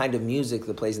 but the kind of music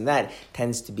that plays in that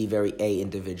tends to be very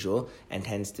individual and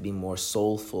tends to be more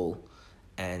soulful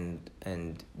and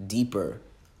deeper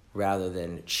rather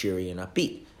than cheery and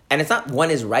upbeat. And it's not one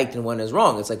is right and one is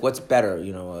wrong. It's like, what's better,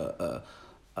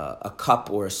 a cup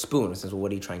or a spoon? It says, well,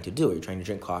 what are you trying to do? Are you trying to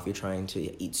drink coffee? Are you trying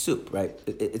to eat soup, right?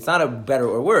 It's not a better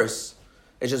or worse.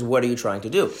 It's just, what are you trying to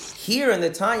do? Here in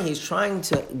the Tanya, he's trying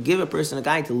to give a person a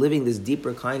guide to living this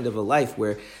deeper kind of a life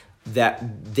where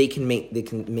that they can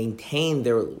maintain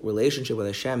their relationship with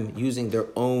Hashem using their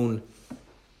own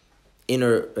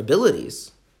inner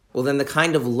abilities. Well, then the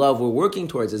kind of love we're working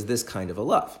towards is this kind of a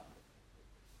love.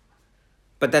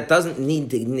 But that doesn't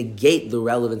need to negate the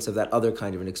relevance of that other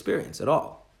kind of an experience at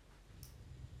all.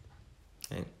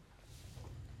 Okay?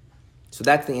 So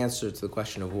that's the answer to the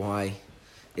question of why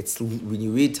when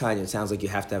you read Tanya, it sounds like you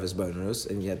have to have Hisbonenus,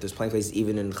 and yet there's plenty of places,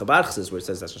 even in Chabad Chassidus, where it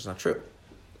says that's just not true.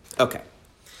 Okay.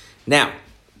 Now,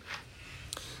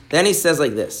 then he says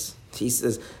like this. He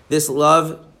says, this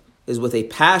love is with a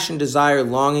passion, desire,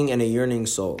 longing, and a yearning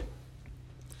soul.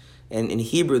 And in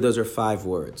Hebrew, those are 5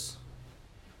 words.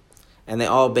 And they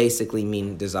all basically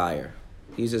mean desire.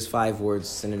 He uses 5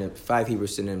 Hebrew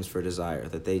synonyms for desire,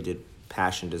 that they did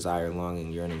passion, desire,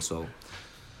 longing, yearning soul.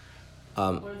 What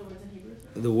are the words in Hebrew?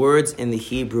 The words in the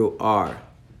Hebrew are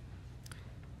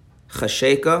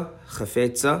chasheka,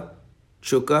 chafetza,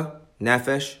 chuka,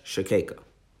 nefesh, shakeka.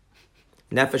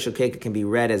 Nefesh shakeka can be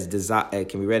read as desire. It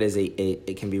can be read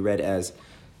as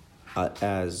how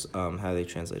do they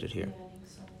translate it here?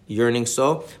 Yearning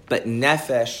soul. But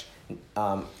nefesh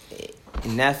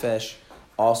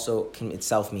also can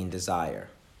itself mean desire.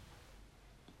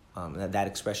 That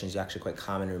expression is actually quite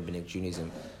common in Rabbinic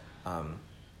Judaism.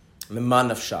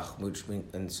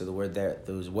 Mimanafshach, and so the word there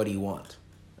was what do you want?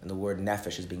 And the word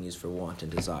nefesh is being used for want and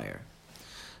desire.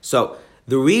 So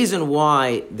The reason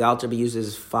why the Alter Rebbe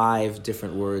uses 5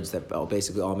 different words that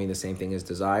basically all mean the same thing as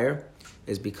desire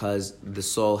is because the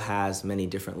soul has many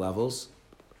different levels.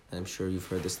 I'm sure you've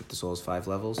heard this, that the soul has 5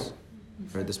 levels.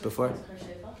 Heard this before?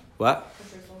 What?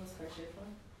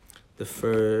 The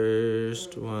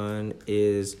first one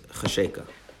is chasheka.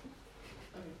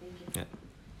 Yeah.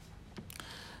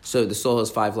 So the soul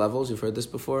has 5 levels. You've heard this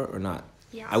before or not?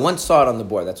 Yeah. I once saw it on the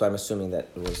board. That's why I'm assuming that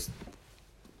it was...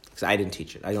 Because I didn't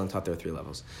teach it. I only taught there were 3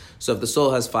 levels. So if the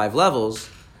soul has 5 levels,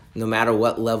 no matter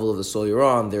what level of the soul you're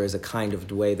on, there is a kind of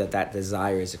way that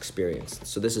desire is experienced.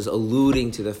 So this is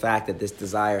alluding to the fact that this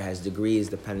desire has degrees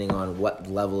depending on what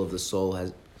level of the soul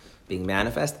has being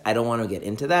manifest. I don't want to get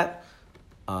into that,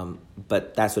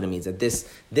 but that's what it means. That this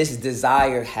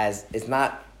desire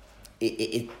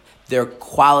there are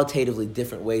qualitatively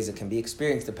different ways it can be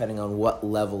experienced depending on what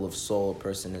level of soul a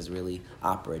person is really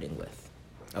operating with.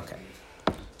 Okay.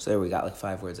 So there we got like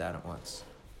 5 words out at once.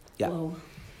 Yeah. Whoa.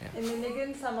 Yeah. In the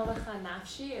Nigun Samalacha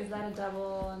Nafshi, is that a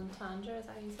double entendre? Is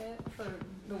that how you say it? For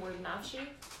the word Nafshi?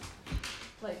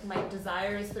 Like, my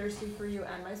desire is thirsty for you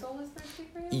and my soul is thirsty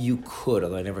for you? You could,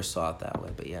 although I never saw it that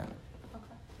way, but yeah.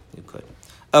 Okay. You could.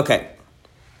 Okay.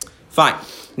 Fine.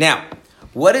 Now,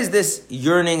 what is this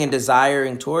yearning and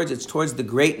desiring towards? It's towards the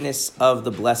greatness of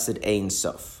the blessed Ein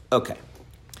Sof. Okay.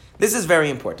 This is very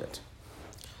important.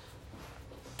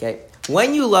 Okay.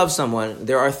 When you love someone,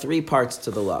 there are 3 parts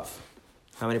to the love.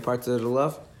 How many parts are there to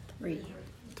love? 3.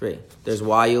 3. There's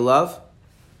why you love.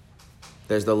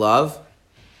 There's the love.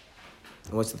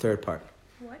 And what's the 3rd part?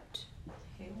 What?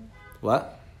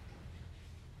 What?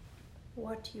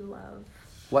 What you love.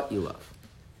 What you love.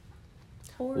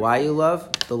 Or Why you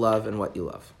love, the love, and what you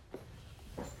love.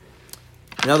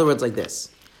 In other words, like this.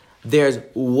 There's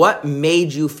what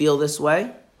made you feel this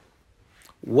way.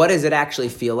 What does it actually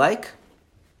feel like?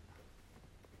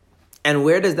 And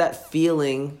where does that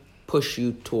feeling push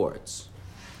you towards?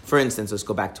 For instance, let's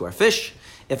go back to our fish.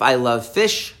 If I love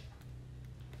fish,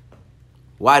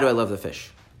 why do I love the fish?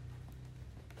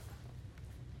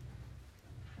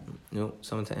 No,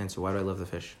 someone to answer. Why do I love the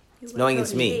fish? Knowing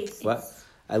it's me. What?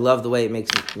 I love the way it makes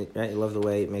me, right? I love the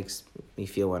way it makes me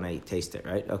feel when I taste it,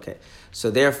 right? Okay. So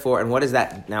therefore, and what is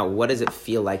that? Now, what does it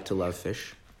feel like to love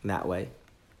fish in that way?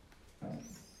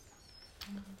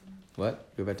 What?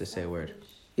 You're about to say a word.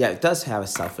 Yeah, it does have a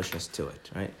selfishness to it,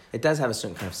 right? It does have a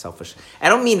certain kind of selfish. I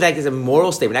don't mean like as a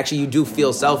moral statement. Actually, you do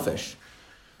feel selfish.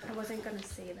 I wasn't going to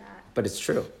say that. But it's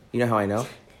true. You know how I know?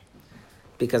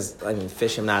 Because, I mean,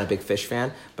 fish, I'm not a big fish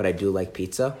fan, but I do like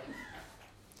pizza.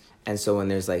 And so when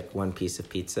there's like one piece of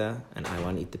pizza and I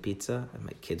want to eat the pizza and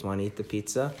my kids want to eat the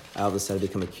pizza, I all of a sudden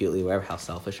become acutely aware of how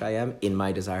selfish I am in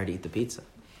my desire to eat the pizza.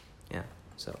 Yeah.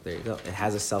 So there you go. It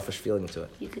has a selfish feeling to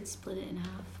it. You could split it in half.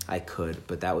 I could,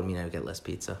 but that would mean I would get less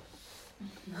pizza.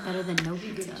 Better than no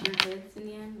You pizza. get 2 kids in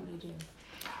the end? What do you do?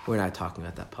 We're not talking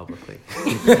about that publicly.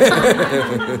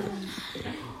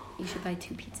 You should buy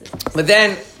 2 pizzas. But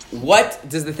then, what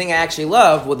does the thing I actually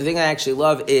love? Well, the thing I actually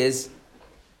love is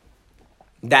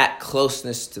that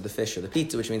closeness to the fish or the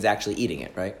pizza, which means actually eating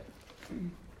it, right?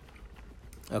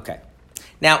 Okay.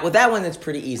 Now, with that one, that's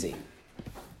pretty easy.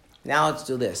 Now let's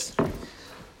do this.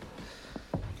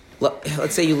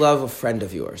 Let's say you love a friend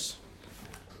of yours.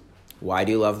 Why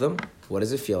do you love them? What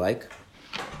does it feel like?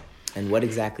 And what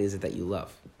exactly is it that you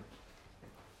love?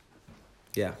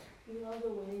 Yeah. You love the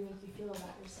way they make you feel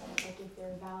about yourself. Like if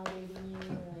they're validating you,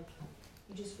 or like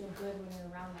you just feel good when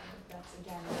you're around them. That's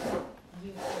again,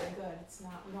 you feel good. It's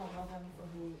not. We don't love them for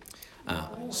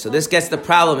who. So this gets the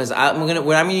problem is when I'm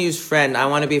gonna use friend, I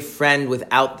want to be friend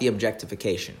without the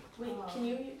objectification. Wait, can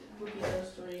you repeat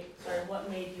those 3? Sorry, what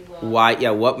made you love? Why?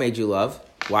 Yeah, what made you love?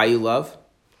 Why you love?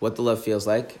 What the love feels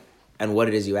like, and what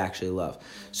it is you actually love.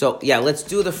 So yeah, let's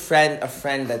do a friend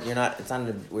that you're not. It's not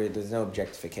where there's no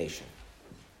objectification,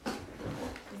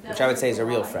 which I would say is a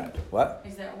real friend. What?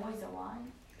 Is there always a why?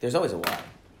 There's always a why.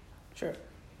 Sure.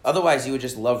 Otherwise, you would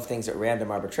just love things at random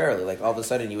arbitrarily. Like, all of a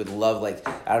sudden, you would love, like,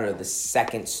 I don't know, the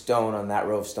second stone on that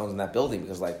row of stones in that building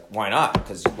because, like, why not?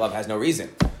 Because love has no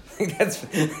reason.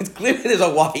 It's clear there's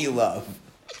a why you love.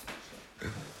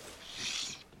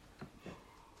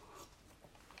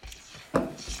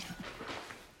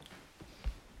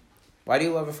 Why do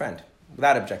you love a friend?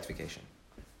 Without objectification.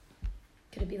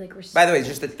 Could it be like By the way, it's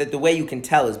just that the way you can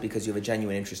tell is because you have a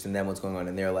genuine interest in them, what's going on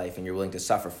in their life, and you're willing to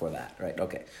suffer for that, right?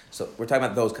 Okay, so we're talking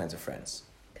about those kinds of friends.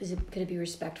 Could it be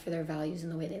respect for their values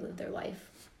and the way they live their life?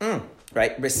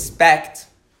 Right? Respect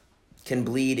can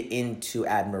bleed into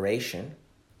admiration,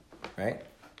 right?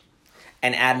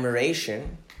 And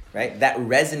admiration, right? That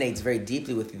resonates very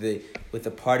deeply with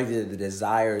the part of you that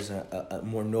desires a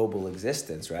more noble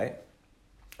existence, right?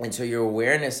 And so your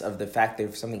awareness of the fact that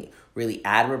there's something really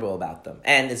admirable about them.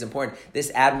 And it's important,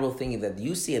 this admirable thing that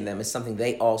you see in them is something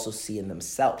they also see in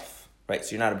themselves, right?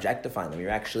 So you're not objectifying them. You're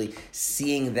actually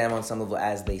seeing them on some level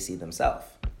as they see themselves.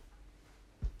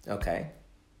 Okay.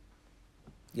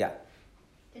 Yeah.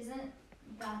 Isn't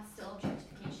that still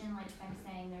objectification? Like if I'm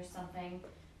saying there's something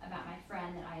about my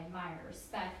friend that I admire,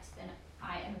 respect, then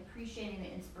I am appreciating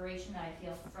the inspiration that I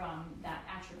feel from that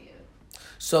attribute.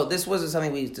 So this was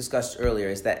something we discussed earlier,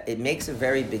 is that it makes a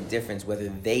very big difference whether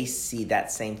they see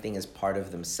that same thing as part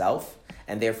of themselves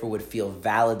and therefore would feel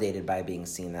validated by being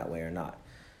seen that way or not.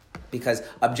 Because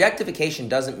objectification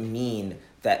doesn't mean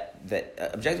that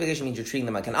objectification means you're treating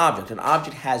them like an object. An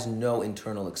object has no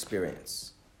internal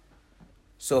experience.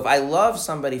 So if I love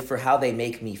somebody for how they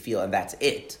make me feel and that's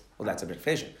it, well, that's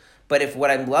objectification. But if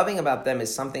what I'm loving about them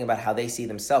is something about how they see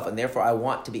themselves, and therefore I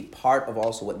want to be part of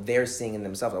also what they're seeing in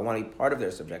themselves, I want to be part of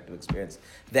their subjective experience,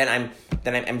 then I'm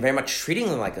very much treating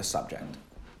them like a subject.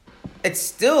 It's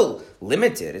still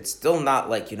limited. It's still not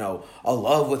like, a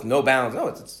love with no bounds. No,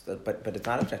 but it's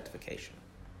not objectification.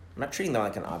 I'm not treating them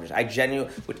like an object. I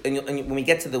genuinely, and when we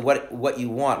get to the what you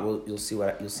want, you'll see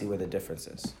where the difference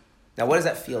is. Now, what does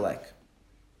that feel like?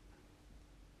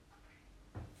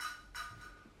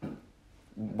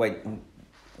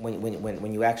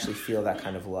 When you actually feel that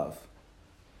kind of love.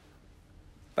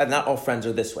 But not all friends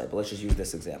are this way, but let's just use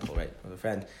this example, right? With a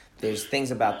friend, there's things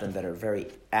about them that are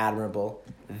very admirable.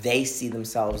 They see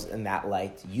themselves in that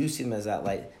light. You see them as that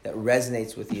light that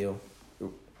resonates with you.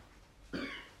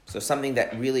 So something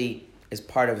that really is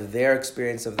part of their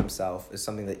experience of themselves is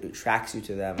something that attracts you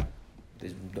to them.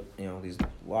 These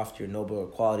loftier, nobler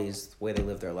qualities, the way they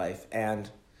live their life. And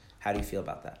how do you feel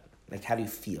about that? Like, how do you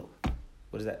feel?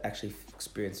 What does that actually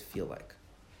experience feel like?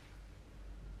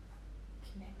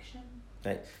 Connection.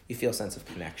 Right? You feel a sense of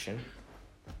connection.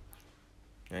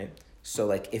 Right? So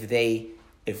like if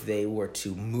they were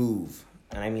to move,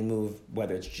 and I mean move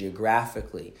whether it's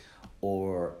geographically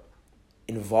or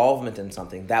involvement in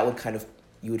something, that would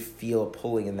you would feel a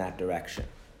pulling in that direction.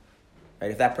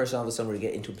 Right? If that person all of a sudden were to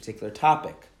get into a particular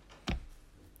topic,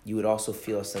 you would also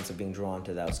feel a sense of being drawn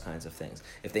to those kinds of things.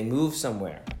 If they move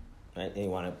somewhere, right, and you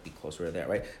want to be closer to there,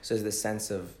 right? So there's the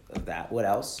sense of that. What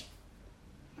else?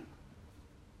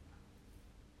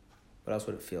 What else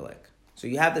would it feel like? So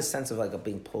you have this sense of like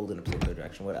being pulled in a particular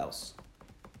direction. What else?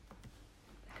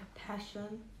 Like a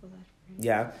passion for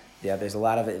that. Yeah. There's a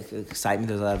lot of excitement.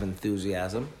 There's a lot of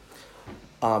enthusiasm.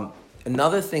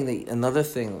 Another thing that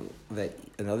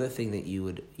you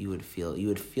would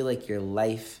feel like your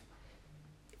life.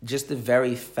 Just the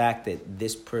very fact that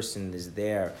this person is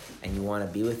there and you want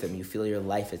to be with them, you feel your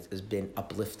life has been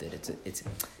uplifted.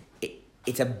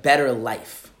 It's a better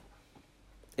life.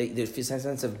 There's a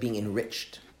sense of being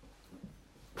enriched.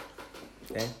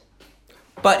 Okay,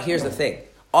 but here's the thing: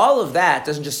 all of that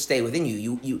doesn't just stay within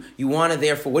you. You want to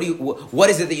therefore what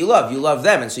is it that you love? You love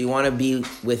them, and so you want to be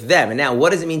with them. And now,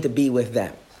 what does it mean to be with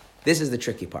them? This is the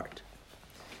tricky part.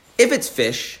 If it's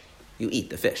fish, you eat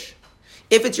the fish.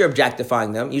 If it's you're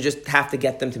objectifying them, you just have to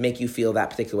get them to make you feel that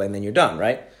particular way, and then you're done,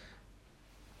 right?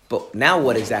 But now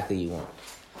what exactly you want?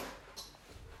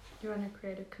 You want to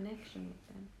create a connection with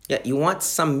them. Yeah, you want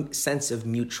some sense of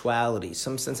mutuality,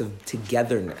 some sense of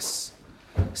togetherness,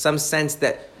 some sense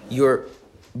that you're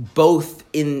both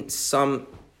in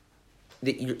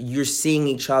that you're seeing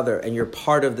each other and you're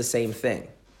part of the same thing.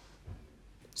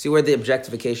 See where the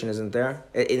objectification isn't there?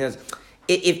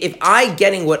 If I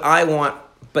getting what I want,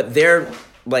 but they're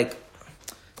like,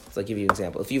 I'll give you an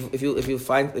example. If you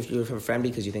have a friend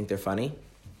because you think they're funny,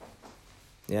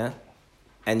 yeah,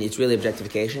 and it's really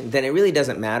objectification, then it really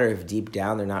doesn't matter if deep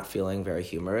down they're not feeling very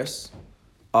humorous.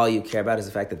 All you care about is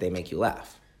the fact that they make you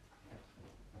laugh.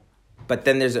 But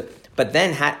then there's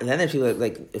people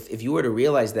like if you were to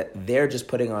realize that they're just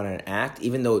putting on an act,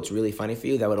 even though it's really funny for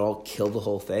you, that would all kill the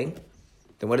whole thing.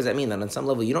 Then what does that mean? Then on some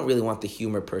level, you don't really want the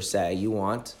humor per se. You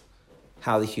want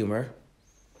how the humor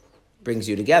brings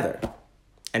you together.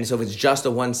 And so if it's just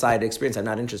a one-sided experience, I'm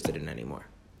not interested in anymore.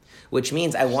 Which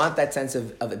means I want that sense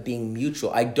of it being mutual.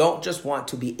 I don't just want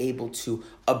to be able to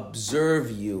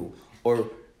observe you or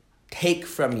take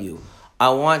from you. I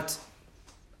want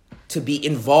to be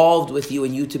involved with you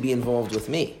and you to be involved with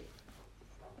me.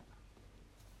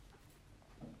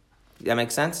 Does that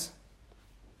make sense?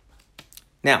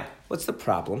 Now, what's the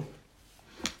problem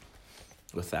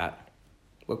with that?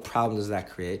 What problem does that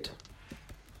create?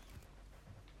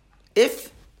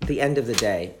 If at the end of the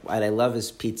day, what I love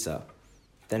is pizza,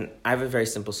 then I have a very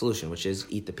simple solution, which is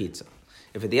eat the pizza.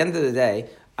 If at the end of the day,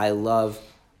 I love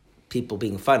people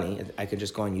being funny, I could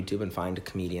just go on YouTube and find a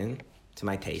comedian to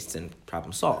my tastes and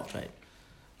problem solved, right?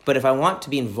 But if I want to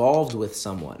be involved with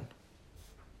someone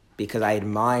because I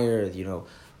admire,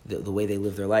 the way they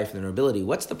live their life and their nobility,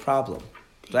 what's the problem?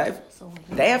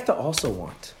 They have to also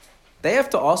want. They have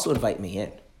to also invite me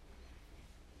in.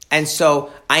 And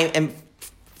so I am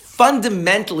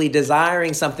fundamentally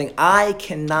desiring something I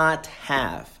cannot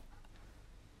have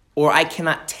or I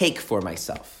cannot take for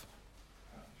myself.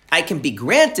 I can be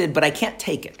granted, but I can't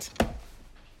take it.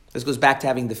 This goes back to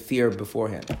having the fear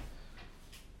beforehand.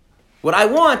 What I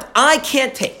want, I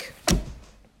can't take.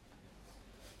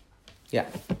 Yeah.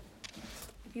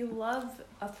 If you love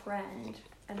a friend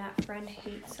and that friend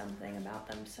hates something about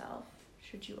themselves,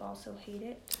 should you also hate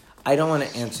it? I don't want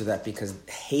to answer that because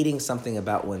hating something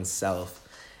about oneself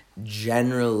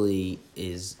generally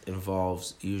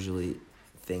involves usually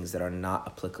things that are not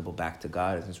applicable back to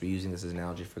God. And since we're using this as an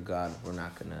analogy for God, we're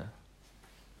not going to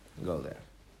go there.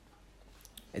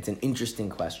 It's an interesting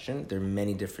question. There are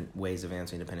many different ways of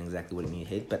answering depending exactly what it means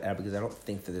you hate, but because I don't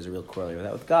think that there's a real corollary with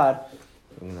that with God,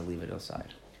 I'm going to leave it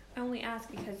aside. I only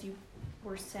ask because you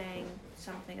were saying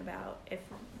something about if,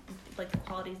 like, the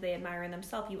qualities they admire in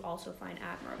themselves, you also find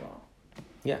admirable.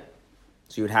 Yeah.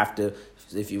 So you would have to,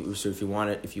 if you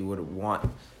would want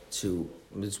to,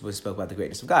 we spoke about the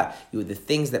greatness of God. The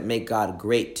things that make God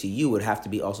great to you would have to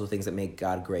be also things that make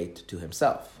God great to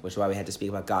himself, which is why we had to speak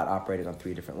about God operating on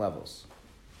 3 different levels.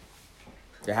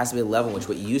 There has to be a level in which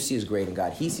what you see is great in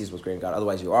God, he sees what's great in God.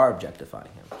 Otherwise, you are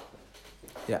objectifying him.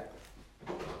 Yeah.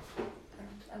 I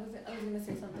was going to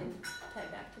say something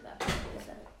tied back to that. But you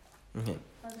said it. Okay.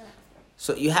 I was gonna ask.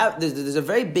 So there's a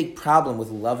very big problem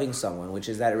with loving someone, which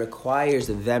is that it requires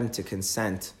them to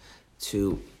consent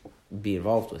to be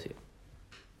involved with you.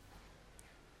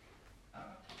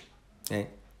 Okay.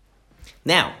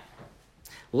 Now,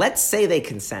 let's say they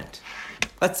consent.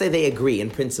 Let's say they agree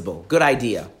in principle. Good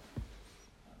idea.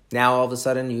 Now, all of a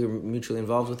sudden, you're mutually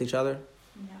involved with each other?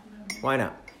 No. Why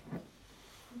not?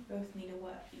 Both need to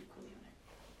work equally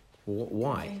on it.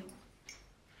 Why?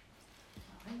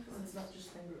 Because it's not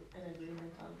just an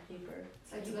agreement on paper.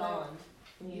 It's It's a like bond.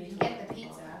 you can get the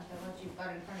pizza after what you've got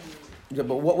in front of you. Yeah,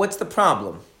 but what's the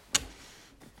problem?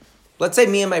 Let's say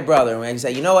me and my brother, and I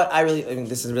say, you know what,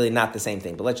 this is really not the same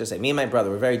thing, but let's just say me and my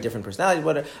brother, we're very different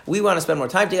personalities. We want to spend more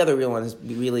time together. We want to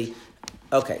be really...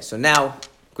 Okay, so now,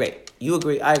 great. You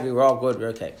agree, I agree, we're all good, we're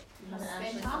okay.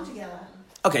 Spend time together.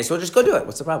 Okay, so we'll just go do it.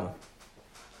 What's the problem?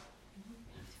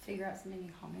 Figure out something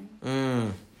in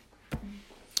common.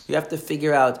 You have to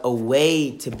figure out a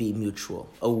way to be mutual,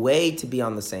 a way to be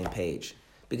on the same page.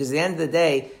 Because at the end of the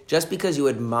day, just because you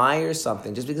admire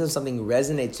something, just because something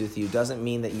resonates with you, doesn't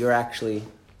mean that you're actually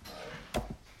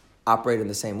operating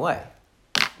the same way.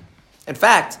 In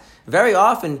fact, very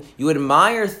often you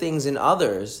admire things in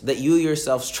others that you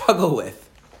yourself struggle with.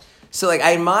 So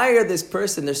I admire this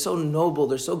person, they're so noble,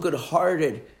 they're so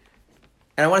good-hearted,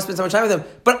 and I want to spend so much time with them,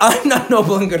 but I'm not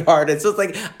noble and good-hearted. So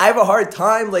it's I have a hard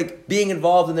time being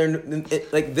involved in their,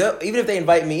 even if they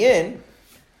invite me in,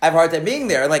 I have a hard time being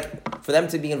there. For them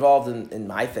to be involved in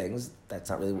my things, that's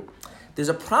not really... There's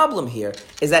a problem here,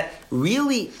 is that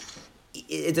really,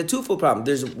 it's a twofold problem.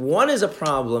 One is a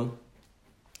problem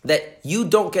that you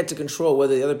don't get to control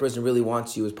whether the other person really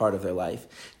wants you as part of their life.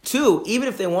 2, even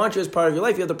if they want you as part of your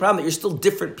life, you have the problem that you're still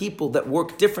different people that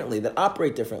work differently, that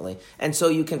operate differently. And so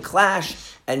you can clash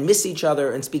and miss each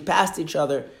other and speak past each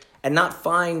other and not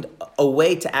find a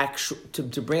way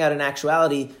to bring out an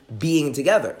actuality being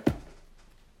together,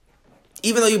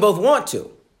 even though you both want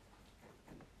to.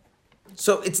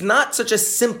 So it's not such a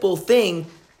simple thing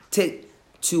to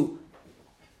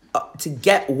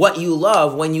get what you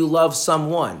love when you love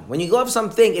someone. When you love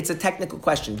something, it's a technical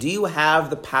question. Do you have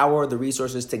the power, the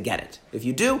resources to get it? If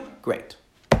you do, great.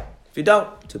 If you don't,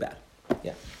 too bad.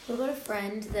 Yeah. What about a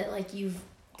friend that you've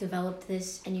developed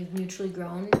this and you've mutually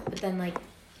grown, but then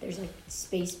there's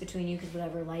space between you because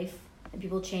whatever life and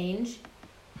people change,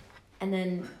 and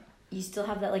then you still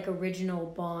have that original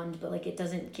bond, but it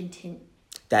doesn't continue.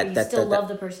 You still love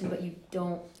the person, but you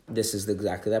don't. This is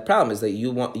exactly that problem. Is that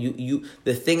you want you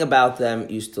the thing about them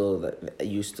it still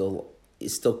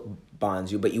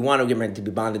bonds you, but you want to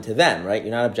be bonded to them, right?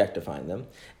 You're not objectifying them,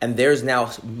 and there's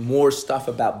now more stuff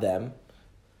about them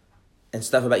and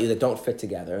stuff about you that don't fit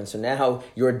together, and so now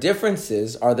your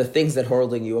differences are the things that are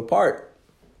holding you apart.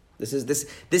 This is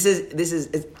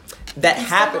that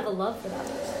happen. You still have a love for that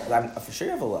person. For sure,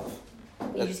 you have a love.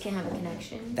 You just can't have a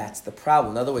connection. That's the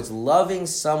problem. In other words, loving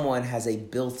someone has a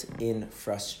built-in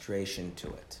frustration to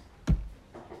it.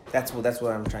 That's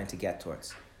what I'm trying to get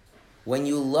towards. When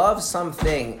you love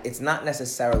something, it's not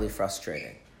necessarily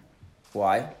frustrating.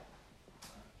 Why?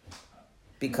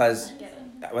 Because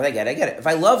I get it. If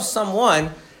I love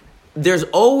someone, there's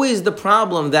always the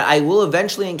problem that I will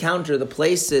eventually encounter the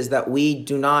places that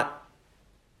we're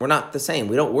not the same.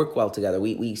 We don't work well together.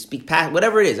 We speak past,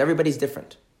 whatever it is, everybody's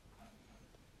different.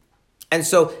 And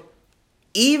so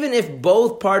even if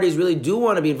both parties really do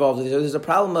want to be involved with each other, there's a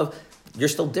problem of you're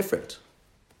still different.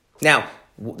 Now,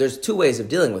 there's two ways of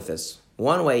dealing with this.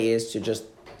 One way is to just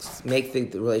make the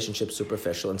relationship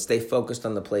superficial and stay focused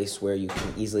on the place where you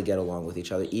can easily get along with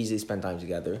each other, easily spend time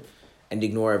together, and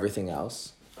ignore everything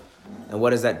else. And what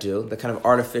does that do? That kind of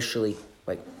artificially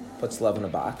puts love in a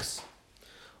box.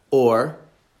 Or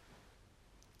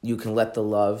you can let the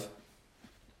love,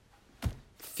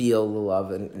 feel the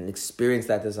love and experience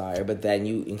that desire, but then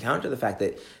you encounter the fact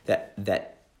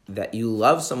that you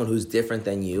love someone who's different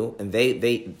than you, and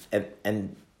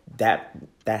that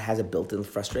has a built-in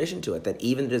frustration to it. That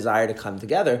even the desire to come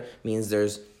together means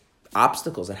there's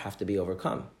obstacles that have to be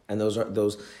overcome, and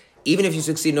those. Even if you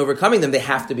succeed in overcoming them, they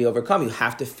have to be overcome. You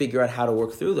have to figure out how to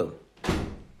work through them.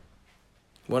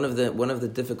 One of the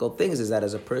difficult things is that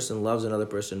as a person loves another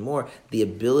person more, the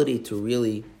ability to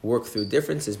really work through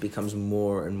differences becomes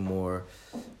more and more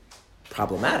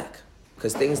problematic.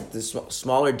 Because the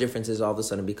smaller differences all of a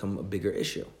sudden become a bigger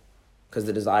issue. Because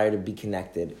the desire to be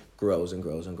connected grows and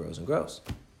grows and grows and grows.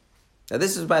 Now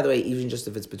this is, by the way, even just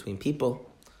if it's between people.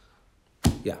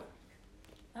 Yeah.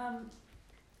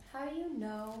 How do you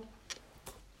know?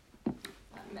 I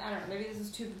don't know, maybe this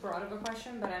is too broad of a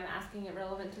question, but I'm asking it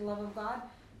relevant to love of God.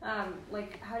 How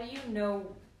do you know,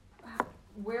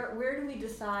 where do we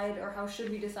decide, or how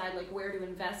should we decide, where to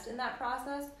invest in that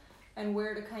process, and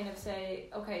where to kind of say,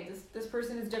 okay, this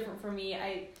person is different from me.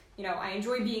 I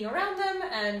enjoy being around them,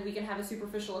 and we can have a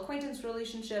superficial acquaintance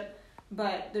relationship,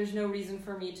 but there's no reason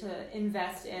for me to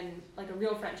invest in a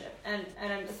real friendship. And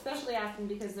I'm especially asking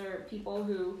because there are people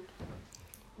who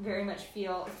very much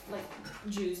feel,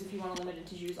 Jews, if you want to limit it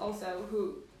to Jews also,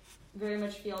 who very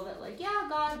much feel that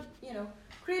God,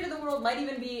 created the world, might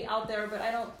even be out there, but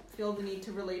I don't feel the need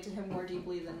to relate to him more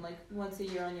deeply than once a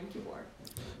year on Yom Kippur.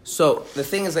 So the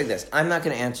thing is like this. I'm not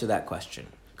going to answer that question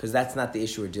because that's not the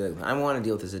issue we're dealing with. I want to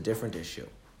deal with is a different issue.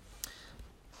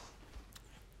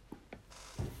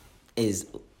 Is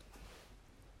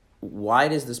why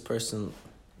does this person?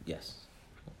 Yes.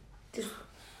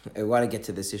 I want to get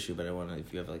to this issue, but I want to,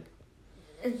 if you have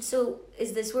And so,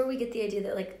 is this where we get the idea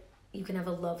that you can have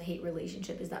a love-hate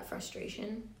relationship? Is that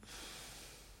frustration?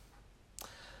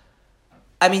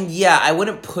 I mean, yeah, I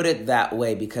wouldn't put it that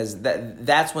way because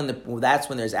that's when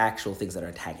there's actual things that are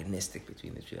antagonistic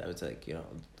between the two. I would say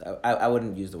I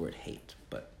wouldn't use the word hate,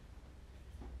 but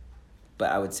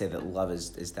I would say that love is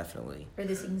definitely, or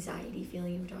this anxiety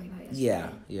feeling you were talking about yesterday.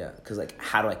 Yeah, because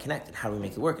how do I connect and how do we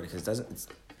make it work? Because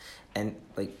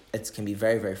it can be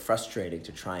very, very frustrating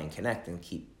to try and connect and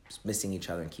keep missing each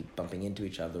other and keep bumping into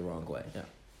each other the wrong way.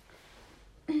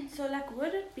 Yeah. So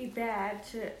would it be bad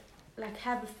to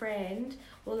have a friend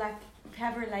or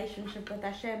have a relationship with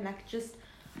Hashem, just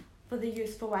for the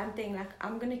use, for one thing,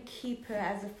 I'm gonna keep her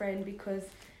as a friend because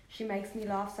she makes me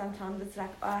laugh sometimes. It's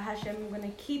oh Hashem, I'm gonna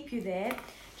keep you there.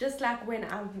 Just when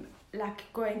I'm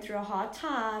going through a hard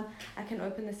time, I can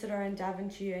open the siddur and dive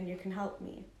into you and you can help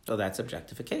me. Oh, that's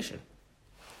objectification.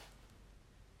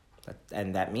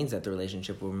 And that means that the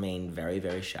relationship will remain very,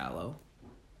 very shallow.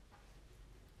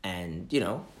 And,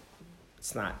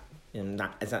 it's not.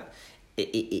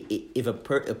 If a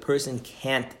person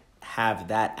can't have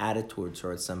that attitude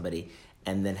towards somebody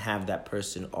and then have that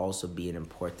person also be an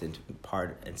important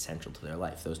part and central to their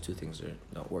life, those two things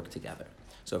don't work together.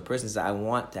 So a person says, I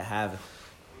want to have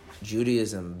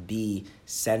Judaism be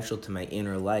central to my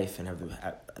inner life and have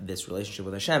this relationship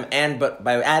with Hashem, but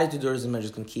by attitude towards him, I'm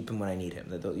just going to keep him when I need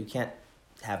him. You can't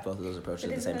have both of those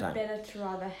approaches at the same time. Isn't it better to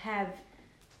rather have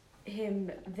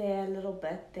him there a little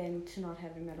bit than to not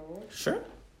have him at all? Sure.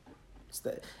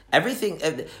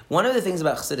 One of the things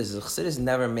about Chassidus is Chassidus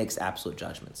never makes absolute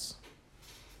judgments.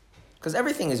 Because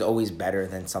everything is always better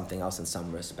than something else in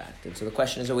some respect. And so the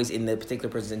question is always in the particular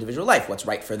person's individual life, what's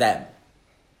right for them?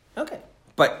 Okay.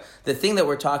 But the thing that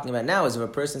we're talking about now is if a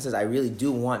person says, I really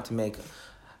do want to make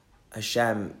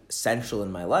Hashem central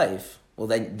in my life, well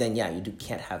then yeah, you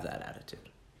can't have that attitude.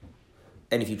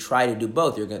 And if you try to do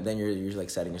both, you're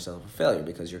setting yourself up for failure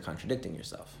because you're contradicting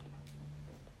yourself.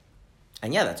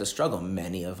 And yeah, that's a struggle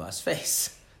many of us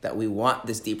face. That we want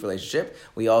this deep relationship.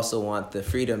 We also want the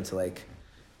freedom to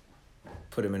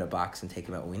put him in a box and take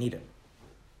him out when we need him.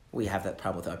 We have that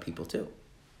problem with our people too.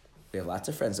 We have lots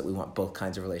of friends that we want both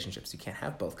kinds of relationships. You can't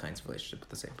have both kinds of relationships with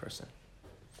the same person.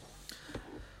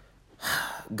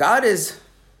 God is,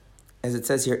 as it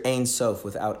says here, Ein Sof,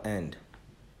 without end.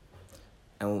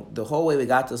 And the whole way we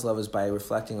got this love is by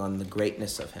reflecting on the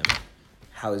greatness of him.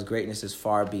 how his greatness is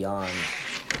far beyond,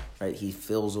 right? He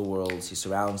fills the worlds, he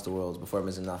surrounds the worlds, before him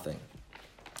is nothing.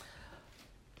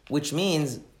 Which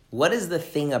means, what is the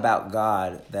thing about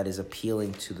God that is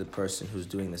appealing to the person who's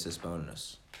doing this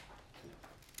bonus?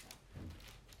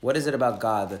 What is it about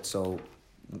God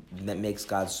that makes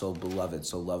God so beloved,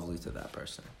 so lovely to that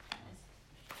person?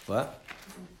 What?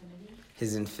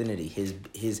 His infinity,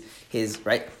 his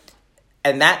right,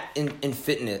 and that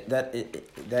infinite,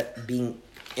 that being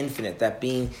infinite, that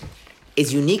being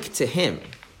is unique to him,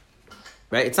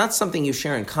 right? It's not something you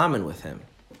share in common with him,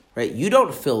 right? You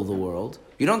don't fill the world,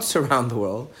 you don't surround the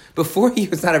world. Before you,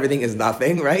 it's not everything is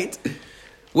nothing, right?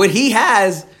 What he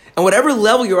has and whatever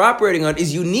level you're operating on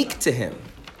is unique to him.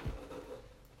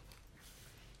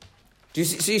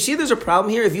 So you see there's a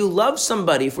problem here? If you love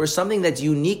somebody for something that's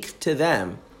unique to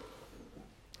them,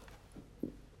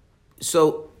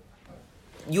 so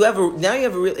you have a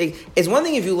real. It's one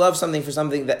thing if you love something for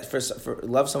something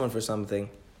love someone for something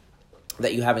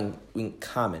that you have in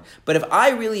common. But if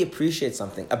I really appreciate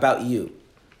something about you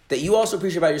that you also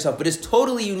appreciate about yourself, but is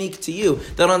totally unique to you,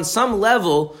 then on some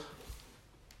level,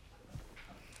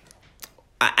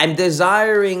 I'm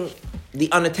desiring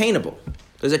the unattainable.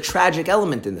 There's a tragic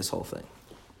element in this whole thing.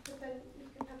 But then you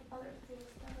can have other things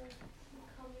that are in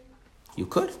common. You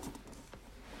could.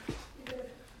 Even if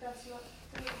that's not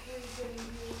giving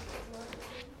you love.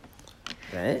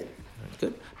 Right?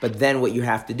 Good. But then what you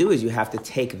have to do is you have to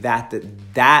take that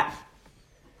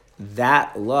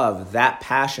love, that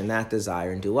passion, that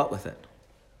desire, and do what with it?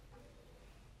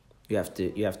 You have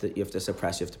to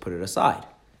suppress, you have to put it aside.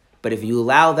 But if you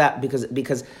allow that, because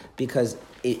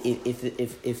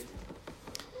if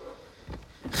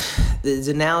there's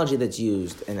an analogy that's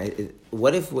used, and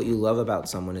what if what you love about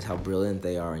someone is how brilliant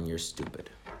they are and you're stupid?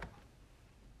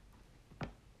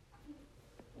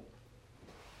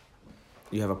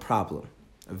 You have a problem,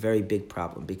 a very big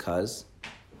problem, because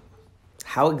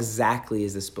how exactly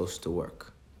is this supposed to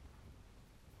work?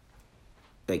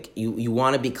 Like, you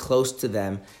want to be close to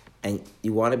them, and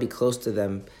you want to be close to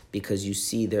them because you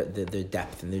see their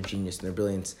depth and their genius and their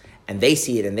brilliance, and they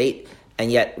see it, and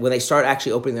yet when they start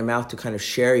actually opening their mouth to kind of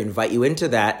share, invite you into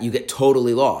that, you get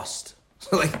totally lost.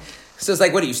 So it's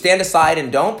like, what do you stand aside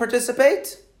and don't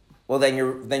participate? Well, then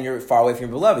you're far away from your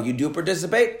beloved. You do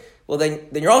participate, well then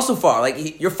you're also far.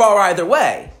 Like, you're far either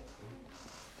way.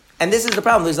 And this is the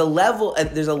problem. There's a level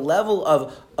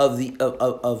of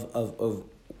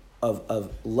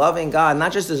loving God,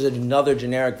 not just as another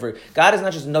generic version. God is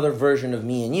not just another version of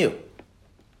me and you,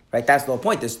 right? That's the whole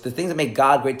point. There's the things that make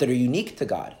God great that are unique to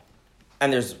God,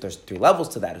 and there's 3 levels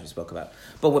to that, as we spoke about.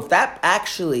 But if that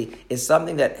actually is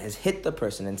something that has hit the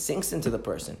person and sinks into the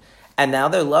person, and now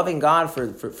they're loving God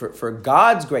for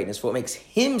God's greatness, for what makes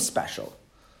Him special.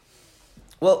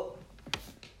 Well,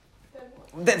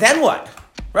 then what?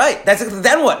 Right?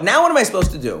 Then what? Now what am I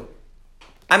supposed to do?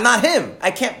 I'm not Him.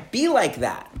 I can't be like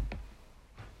that.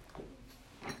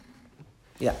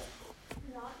 Yeah.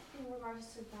 Not in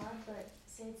regards to God, but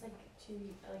say it's like a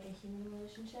human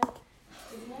relationship.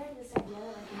 Isn't there this idea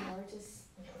that like in order to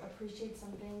appreciate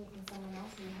something in someone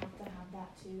else, you have to have that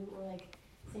too? Or like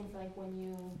same for like when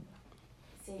you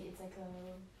say it's like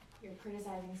you're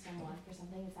criticizing someone for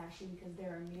something, it's actually because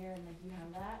they're a mirror and like you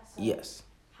have that. So Yes.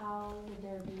 How would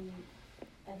there be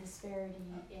a disparity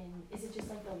is it just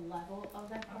like the level of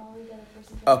that quality that a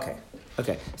person can have?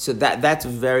 Okay. So that's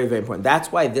very, very important.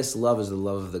 That's why this love is the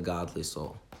love of the godly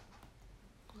soul.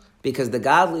 Because the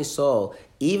godly soul,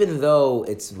 even though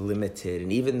it's limited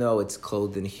and even though it's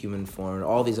clothed in human form and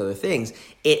all these other things,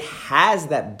 it has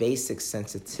that basic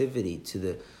sensitivity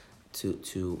to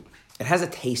it has a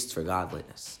taste for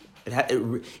godliness.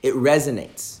 It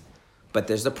resonates. But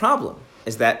there's the problem,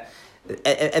 is that,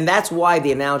 and that's why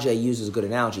the analogy I use is a good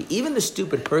analogy. Even the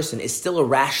stupid person is still a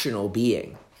rational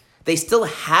being. They still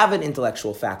have an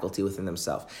intellectual faculty within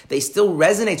themselves. They still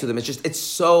resonate with them. It's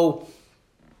so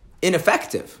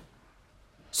ineffective.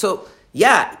 So,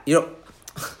 yeah,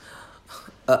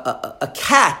 a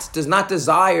cat does not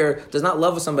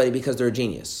love somebody because they're a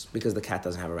genius, because the cat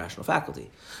doesn't have a rational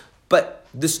faculty. But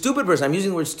the stupid person, I'm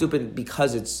using the word stupid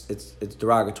because it's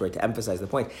derogatory to emphasize the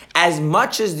point. As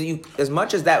much as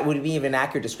that would be an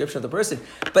accurate description of the person,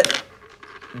 but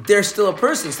they're still a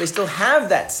person, so they still have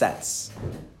that sense.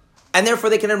 And therefore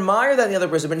they can admire that in the other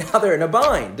person, but now they're in a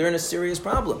bind. They're in a serious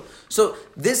problem. So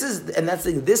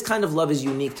this kind of love is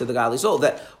unique to the godly soul.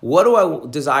 That what do I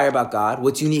desire about God?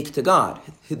 What's unique to God?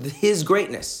 His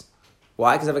greatness.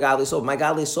 Why? Because I have a godly soul. My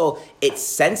godly soul, it's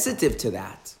sensitive to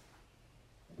that.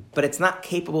 But it's not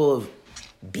capable of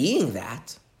being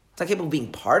that. It's not capable of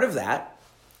being part of that.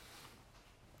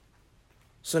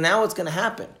 So now what's going to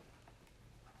happen?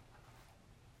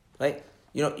 right?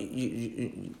 You know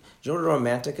what a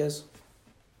romantic is?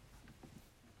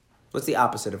 What's the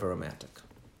opposite of a romantic?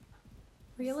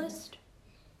 Realist?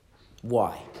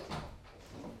 Why?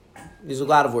 There's a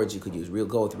lot of words you could use.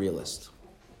 Go with realist.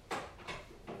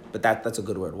 But that's a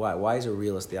good word. Why? Why is a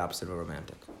realist the opposite of a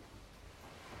romantic?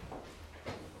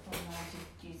 Romantic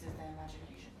uses their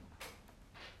imagination.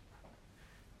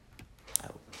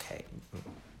 Okay.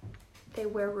 They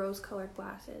wear rose-colored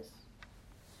glasses.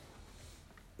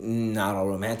 Not all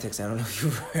romantics. I don't know if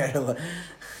you've read a lot.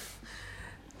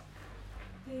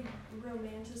 They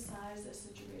romanticize a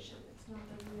situation. It's not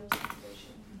the real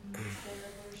situation. It's their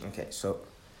version. Okay, so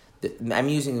I'm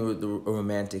using the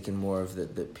romantic in more of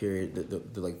the period, the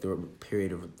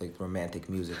period of like romantic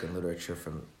music and literature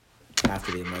from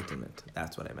after the Enlightenment.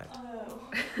 That's what I meant.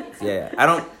 Oh. Yeah. I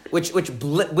don't, which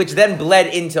then bled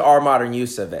into our modern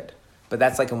use of it. But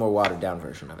that's like a more watered down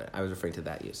version of it. I was referring to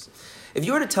that use. If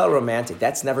you were to tell a romantic,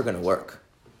 that's never going to work.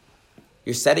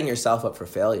 You're setting yourself up for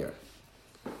failure.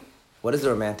 What does the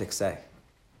romantic say?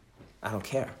 I don't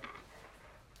care.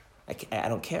 I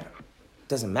don't care. It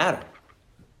doesn't matter.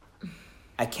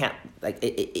 I can't, like,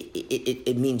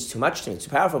 it means too much to me. It's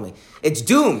too powerful to me. It's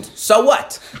doomed. So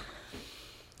what?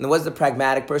 And what does the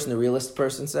pragmatic person, the realist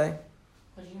person say?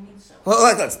 What do you mean so?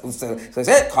 Well, let's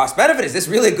say it. Cost benefit. Is this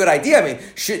really a good idea? I mean,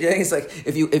 it's like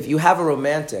if you have a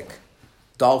romantic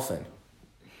dolphin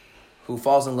who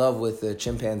falls in love with a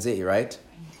chimpanzee, right?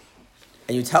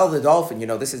 And you tell the dolphin,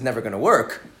 this is never going to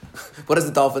work. What does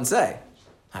the dolphin say?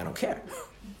 I don't care.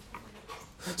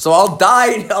 So I'll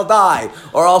die,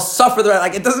 or I'll suffer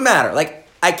it doesn't matter. Like,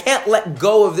 I can't let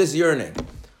go of this yearning.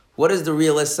 What does the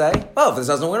realist say? Oh, if this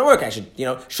doesn't going to work, I should,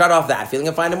 shut off that feeling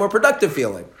and find a more productive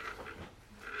feeling.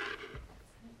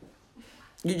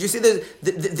 You see,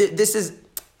 this is,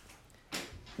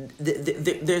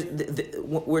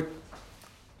 the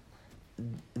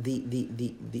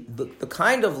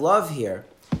kind of love here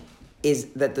is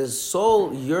that the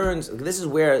soul yearns. This is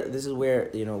where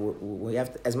we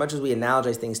have to, as much as we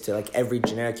analogize things to like every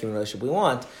generic human relationship we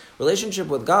want, relationship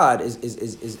with God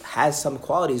has some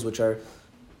qualities which are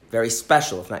very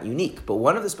special, if not unique. But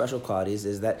one of the special qualities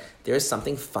is that there is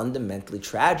something fundamentally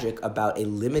tragic about a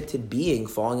limited being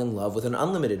falling in love with an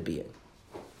unlimited being,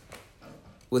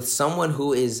 with someone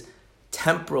who is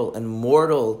temporal and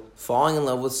mortal falling in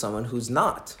love with someone who's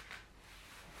not.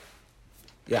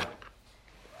 Yeah.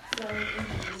 So, in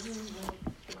Judaism,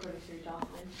 according to your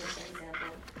document, for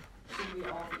example, should we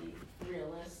all be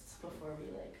realists before we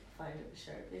find it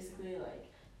sure? Basically,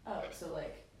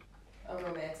 a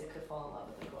romantic could fall in love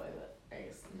with a goy, but I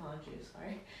guess non-Jews,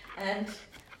 sorry. And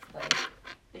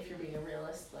if you're being a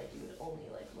realist, you would only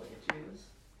look at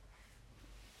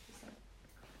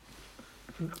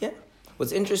Jews. Yeah.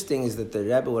 What's interesting is that the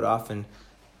Rebbe would often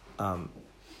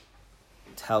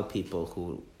tell people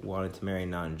who wanted to marry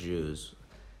non-Jews,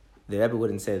 the Rebbe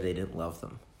wouldn't say they didn't love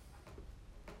them.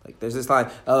 There's this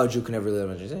line, a Jew can never really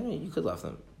love a Jew. You could love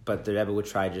them. But the Rebbe would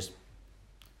try to just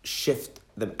shift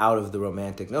them out of the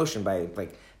romantic notion by,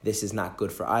 this is not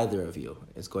good for either of you.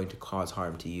 It's going to cause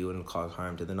harm to you and cause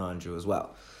harm to the non-Jew as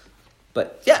well.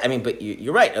 But, yeah, but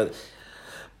you're right.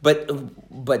 But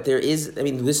there is,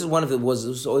 this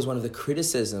is always one of the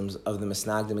criticisms of the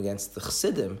Misnagdim against the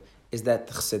Chassidim, is that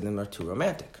the Chassidim are too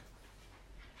romantic.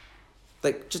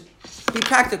 Just be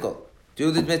practical.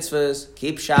 Do the mitzvahs,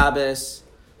 keep Shabbos,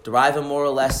 derive a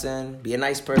moral lesson, be a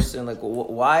nice person.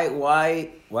 Why do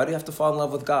you have to fall in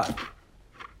love with God?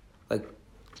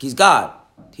 He's God.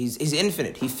 He's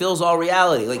infinite. He fills all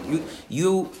reality.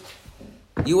 You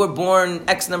were born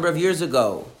X number of years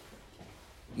ago.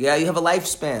 Yeah, you have a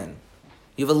lifespan.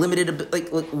 You have a limited,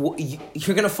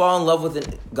 you're going to fall in love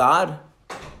with God?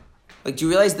 Do you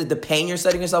realize the pain you're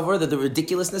setting yourself for, the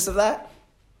ridiculousness of that?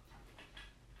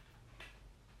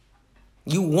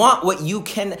 You want what you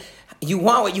can't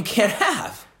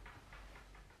have.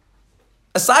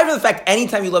 Aside from the fact,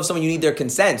 anytime you love someone, you need their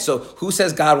consent. So who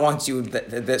says God wants you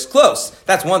this close?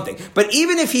 That's one thing. But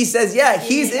even if he says, yeah,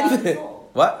 he's infinite.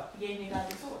 What?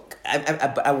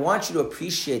 I want you to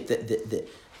appreciate the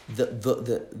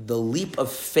leap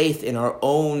of faith in our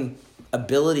own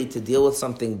ability to deal with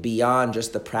something beyond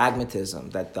just the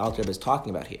pragmatism that the Alter Rebbe is talking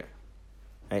about here,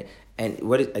 right? And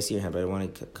I see your hand, but I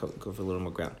want to go for a little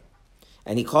more ground.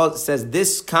 And he says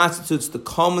this constitutes the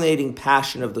culminating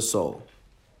passion of the soul.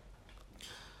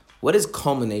 What does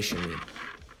culmination mean?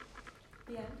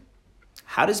 The end.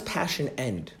 How does passion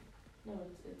end? No,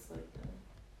 it's the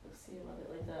scene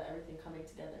of it, the everything coming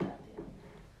together at the end.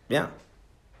 Yeah.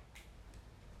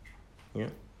 Yeah.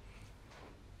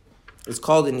 It's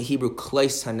called in Hebrew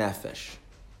Klois HaNefesh.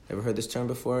 Ever heard this term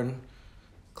before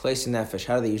Klais nefesh.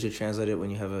 How do they usually translate it when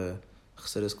you have a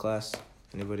chassidus class?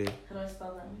 Anybody? How do I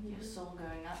spell that? Your soul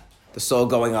going up. The soul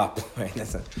going up. Right.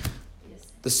 That's a, Yes.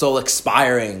 the soul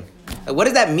expiring. What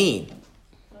does that mean?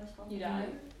 How do I spell You that? die.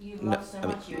 You No, love so I mean,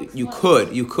 much. You you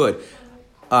explode. could.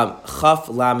 Chaf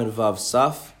lamed vav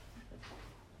saf,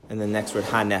 and the next word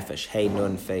ha nefesh. Hey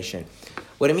nun fe shin.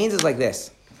 What it means is like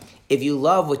this: if you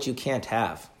love what you can't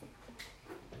have,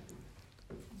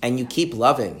 and you keep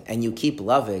loving, and you keep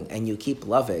loving, and you keep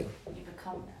loving, You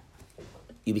become that.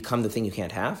 you become the thing you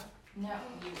can't have. No,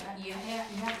 you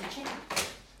have to change.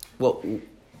 Well,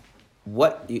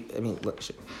 what you, I mean, look.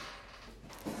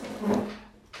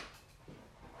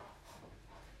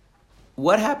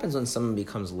 What happens when someone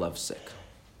becomes lovesick?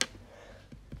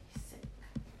 Sick.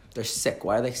 They're sick.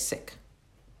 Why are they sick?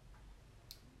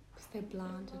 Because they're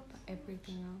blinded by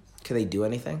everything else. Can they do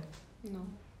anything? No.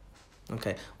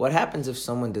 Okay. What happens if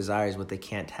someone desires what they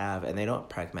can't have and they don't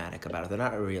pragmatic about it? They're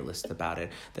not a realist about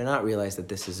it. They're not realize that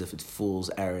this is a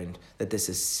fool's errand, that this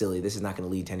is silly, this is not going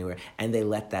to lead to anywhere. And they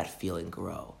let that feeling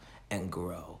grow and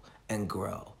grow and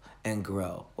grow and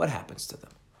grow. What happens to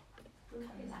them?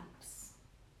 Collapse.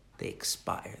 They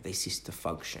expire. They cease to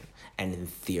function. And in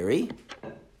theory,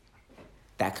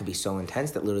 that could be so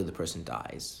intense that literally the person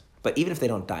dies. But even if they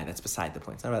don't die, that's beside the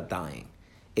point. It's not about dying.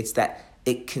 It's that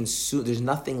there's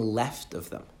nothing left of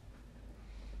them.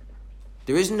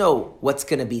 There is no what's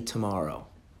going to be tomorrow.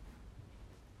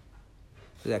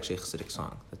 There's actually a Hasidic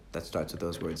song that starts with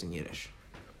those words in Yiddish.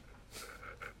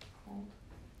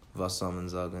 Was soll man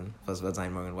sagen? Was wird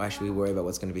sein morgen? Why should we worry about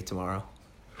what's going to be tomorrow?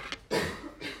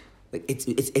 Like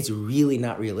it's really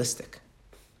not realistic.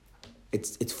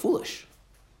 It's foolish.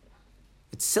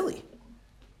 It's silly.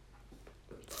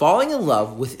 Falling in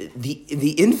love with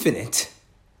the infinite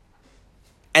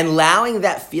and allowing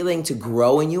that feeling to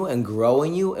grow in you and grow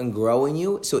in you and grow in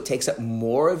you, so it takes up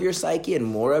more of your psyche and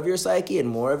more of your psyche and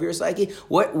more of your psyche.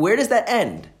 Where does that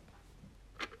end?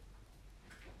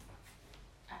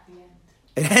 At the end.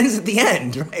 It ends at the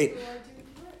end, right?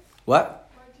 What?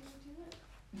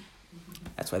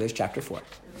 That's why there's chapter 4.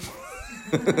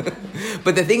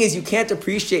 But the thing is, you can't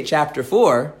appreciate chapter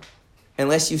 4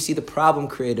 unless you see the problem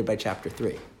created by chapter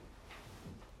 3.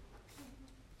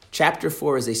 Chapter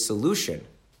 4 is a solution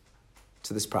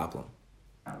to this problem.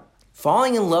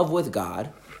 Falling in love with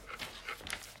God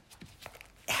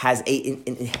has an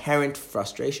inherent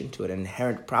frustration to it, an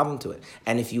inherent problem to it.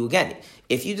 And if you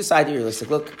decide you're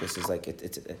realistic, look, this is like,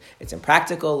 it's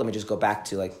impractical, let me just go back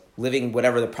to like living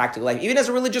whatever the practical life, even as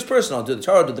a religious person, I'll do the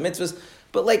Torah, do the mitzvahs,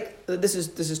 but like, this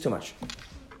is too much.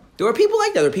 There were people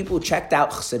like that. There were people who checked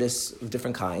out chassidus of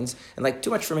different kinds, and like, too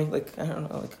much for me, like, I don't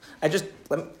know,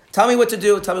 like, tell me what to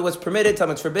do, tell me what's permitted, tell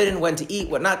me what's forbidden, when to eat,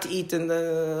 what not to eat, and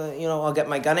I'll get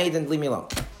my Gan Eden, leave me alone.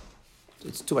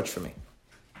 It's too much for me.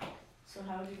 So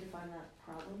how would you define that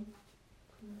problem?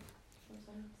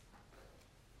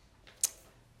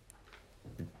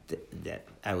 That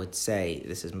I would say,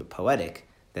 this is poetic,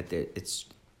 that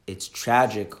it's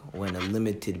tragic when a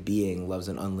limited being loves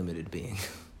an unlimited being.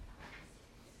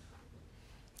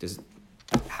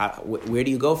 Where do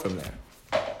you go from there?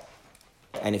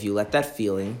 And if you let that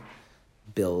feeling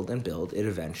build and build, it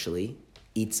eventually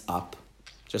eats up.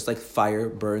 Just like fire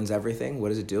burns everything, what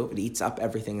does it do? It eats up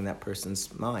everything in that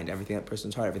person's mind, everything in that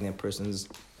person's heart, everything in that person's...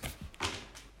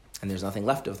 And there's nothing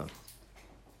left of them.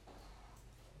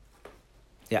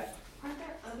 Yeah. Aren't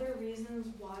there other reasons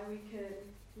why we could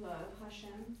love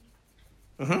Hashem?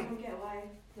 Mm-hmm. I don't get why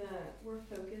we're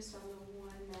focused on the one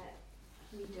that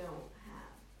we don't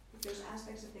have. There's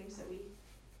aspects of things that we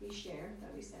share,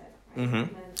 that we said, right?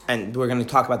 Mm-hmm. And we're going to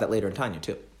talk about that later in Tanya,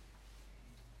 too.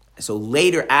 So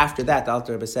later after that, the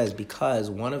Alter Rebbe says, because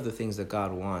one of the things that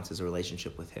God wants is a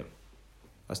relationship with Him.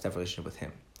 Us to have a relationship with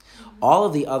Him. Mm-hmm. All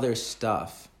of the other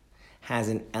stuff has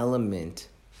an element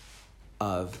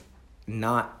of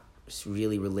not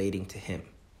really relating to Him.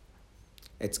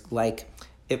 It's like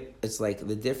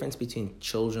the difference between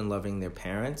children loving their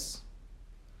parents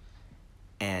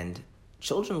and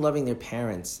children loving their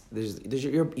parents.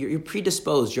 You're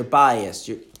predisposed, you're biased,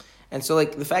 and so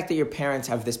like the fact that your parents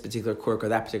have this particular quirk or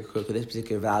that particular quirk or this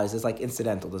particular values is like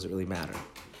incidental, doesn't really matter.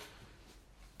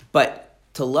 But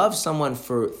to love someone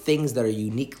for things that are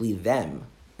uniquely them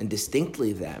and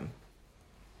distinctly them,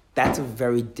 that's a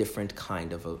very different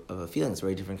kind of a feeling. It's a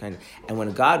very different kind. And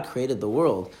when God created the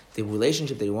world, the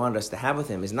relationship that He wanted us to have with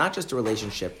Him is not just a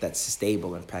relationship that's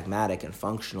stable and pragmatic and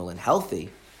functional and healthy,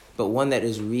 but one that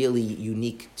is really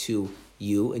unique to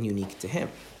you and unique to Him.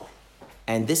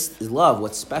 And this is love.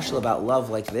 What's special about love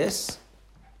like this,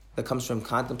 that comes from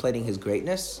contemplating His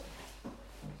greatness,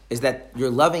 is that you're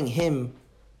loving Him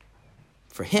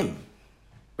for Him.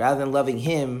 rather than loving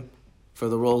him for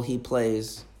the role he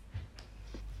plays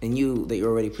in you that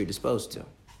you're already predisposed to.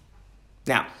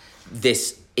 Now,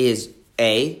 this is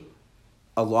A,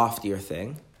 a loftier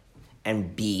thing,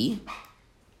 and B,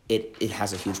 it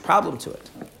has a huge problem to it.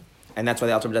 And that's why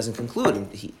the Alter Rebbe doesn't conclude.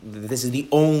 And this is the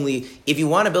only, if you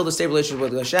want to build a stable relationship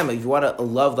with Hashem, if you want a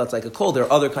love that's like a kol, there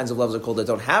are other kinds of loves of kol that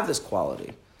don't have this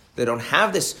quality. They don't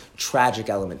have this tragic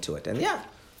element to it. And yeah,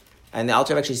 and the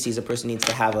Alter Rebbe actually sees a person needs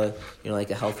to have a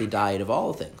healthy diet of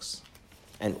all things.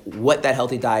 And what that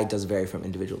healthy diet does vary from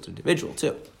individual to individual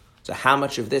too. So how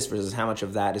much of this versus how much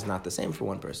of that is not the same for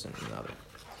one person and another.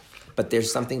 But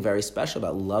there's something very special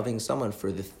about loving someone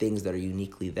for the things that are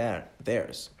uniquely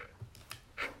theirs.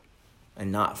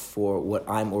 And not for what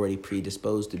I'm already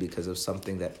predisposed to because of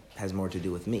something that has more to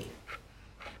do with me.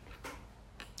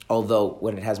 Although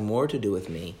when it has more to do with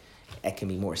me, it can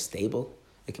be more stable,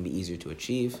 it can be easier to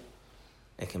achieve,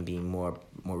 it can be more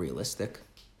realistic.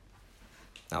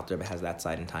 Alter Rebbe has that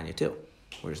side in Tanya too.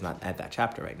 We're just not at that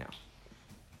chapter right now.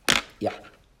 Yeah.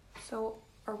 So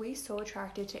are we so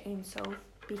attracted to Ein Sof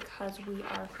because we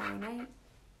are finite?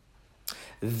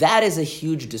 That is a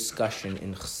huge discussion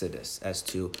in Chassidus as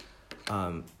to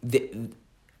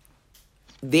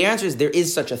the answer is there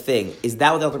is such a thing. Is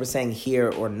that what the Alter Rebbe is saying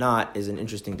here or not is an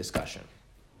interesting discussion.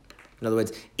 In other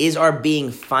words, is our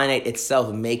being finite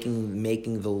itself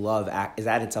making the love act? Is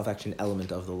that itself actually an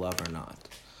element of the love or not?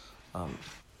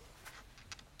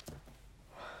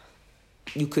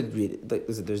 You could read it. Like,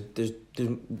 listen, there's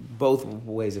both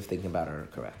ways of thinking about it are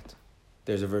correct.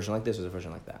 There's a version like this, there's a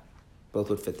version like that. Both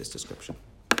would fit this description.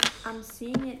 I'm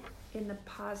seeing it in the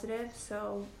positive,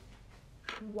 so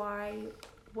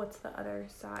what's the other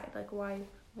side? Like, why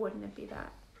wouldn't it be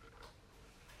that?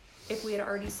 If we had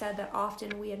already said that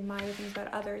often we admire things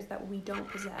about others that we don't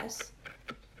possess.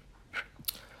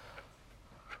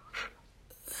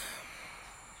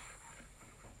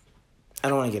 I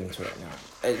don't want to get into it right now.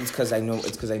 It's because I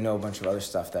know a bunch of other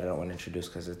stuff that I don't want to introduce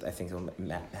because I think it'll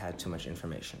have too much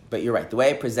information. But you're right. The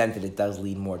way I presented it does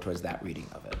lead more towards that reading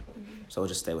of it. Mm-hmm. So we'll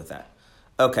just stay with that.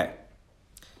 Okay.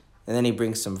 And then he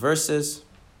brings some verses,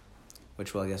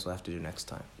 which I guess we'll have to do next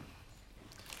time.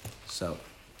 So,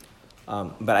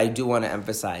 but I do want to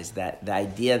emphasize that the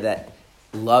idea that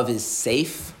love is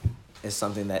safe is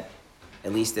something that,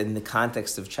 at least in the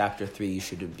context of chapter 3, you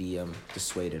should be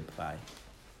dissuaded by.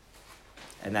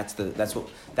 And that's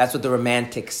what the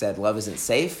romantics said. Love isn't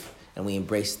safe, and we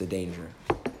embrace the danger.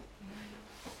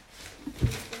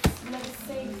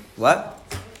 Safe. What?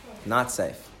 Not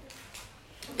safe.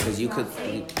 Because you could.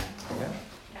 Yeah.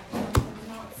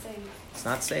 Not safe. It's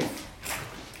not safe.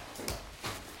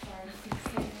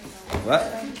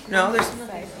 What? No,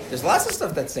 there's lots of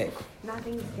stuff that's safe.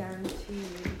 Nothing's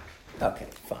guaranteed. Okay,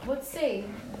 fine. What's safe?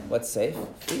 What's safe?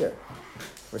 Fear.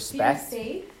 Respect. Being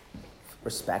safe?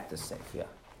 Respect is safe, yeah.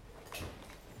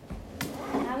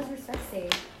 How is respect safe?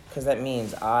 Because that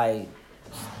means I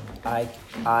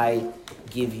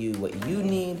give you what you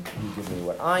need, you give me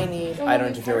what I need, So I don't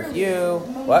interfere with you.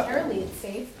 What? Momentarily it's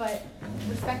safe, but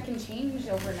respect can change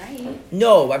overnight.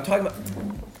 No, I'm talking about,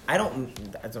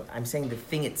 I'm saying the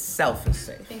thing itself is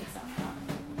I safe. think so.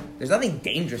 There's nothing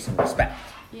dangerous in respect.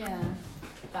 Yeah.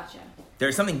 Gotcha.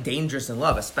 There's something dangerous in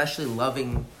love, especially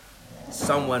loving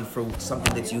someone for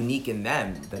something that's unique in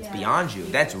them, that's beyond you.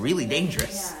 That's really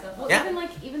dangerous. Yeah. Well, Yeah.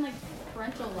 even like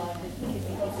parental love could be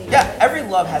dangerous. Yeah, every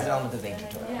love has an element of danger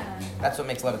to it. Yeah. That's what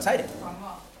makes love exciting.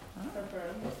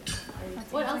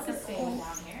 What else is safe?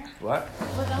 What?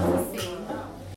 What else is safe?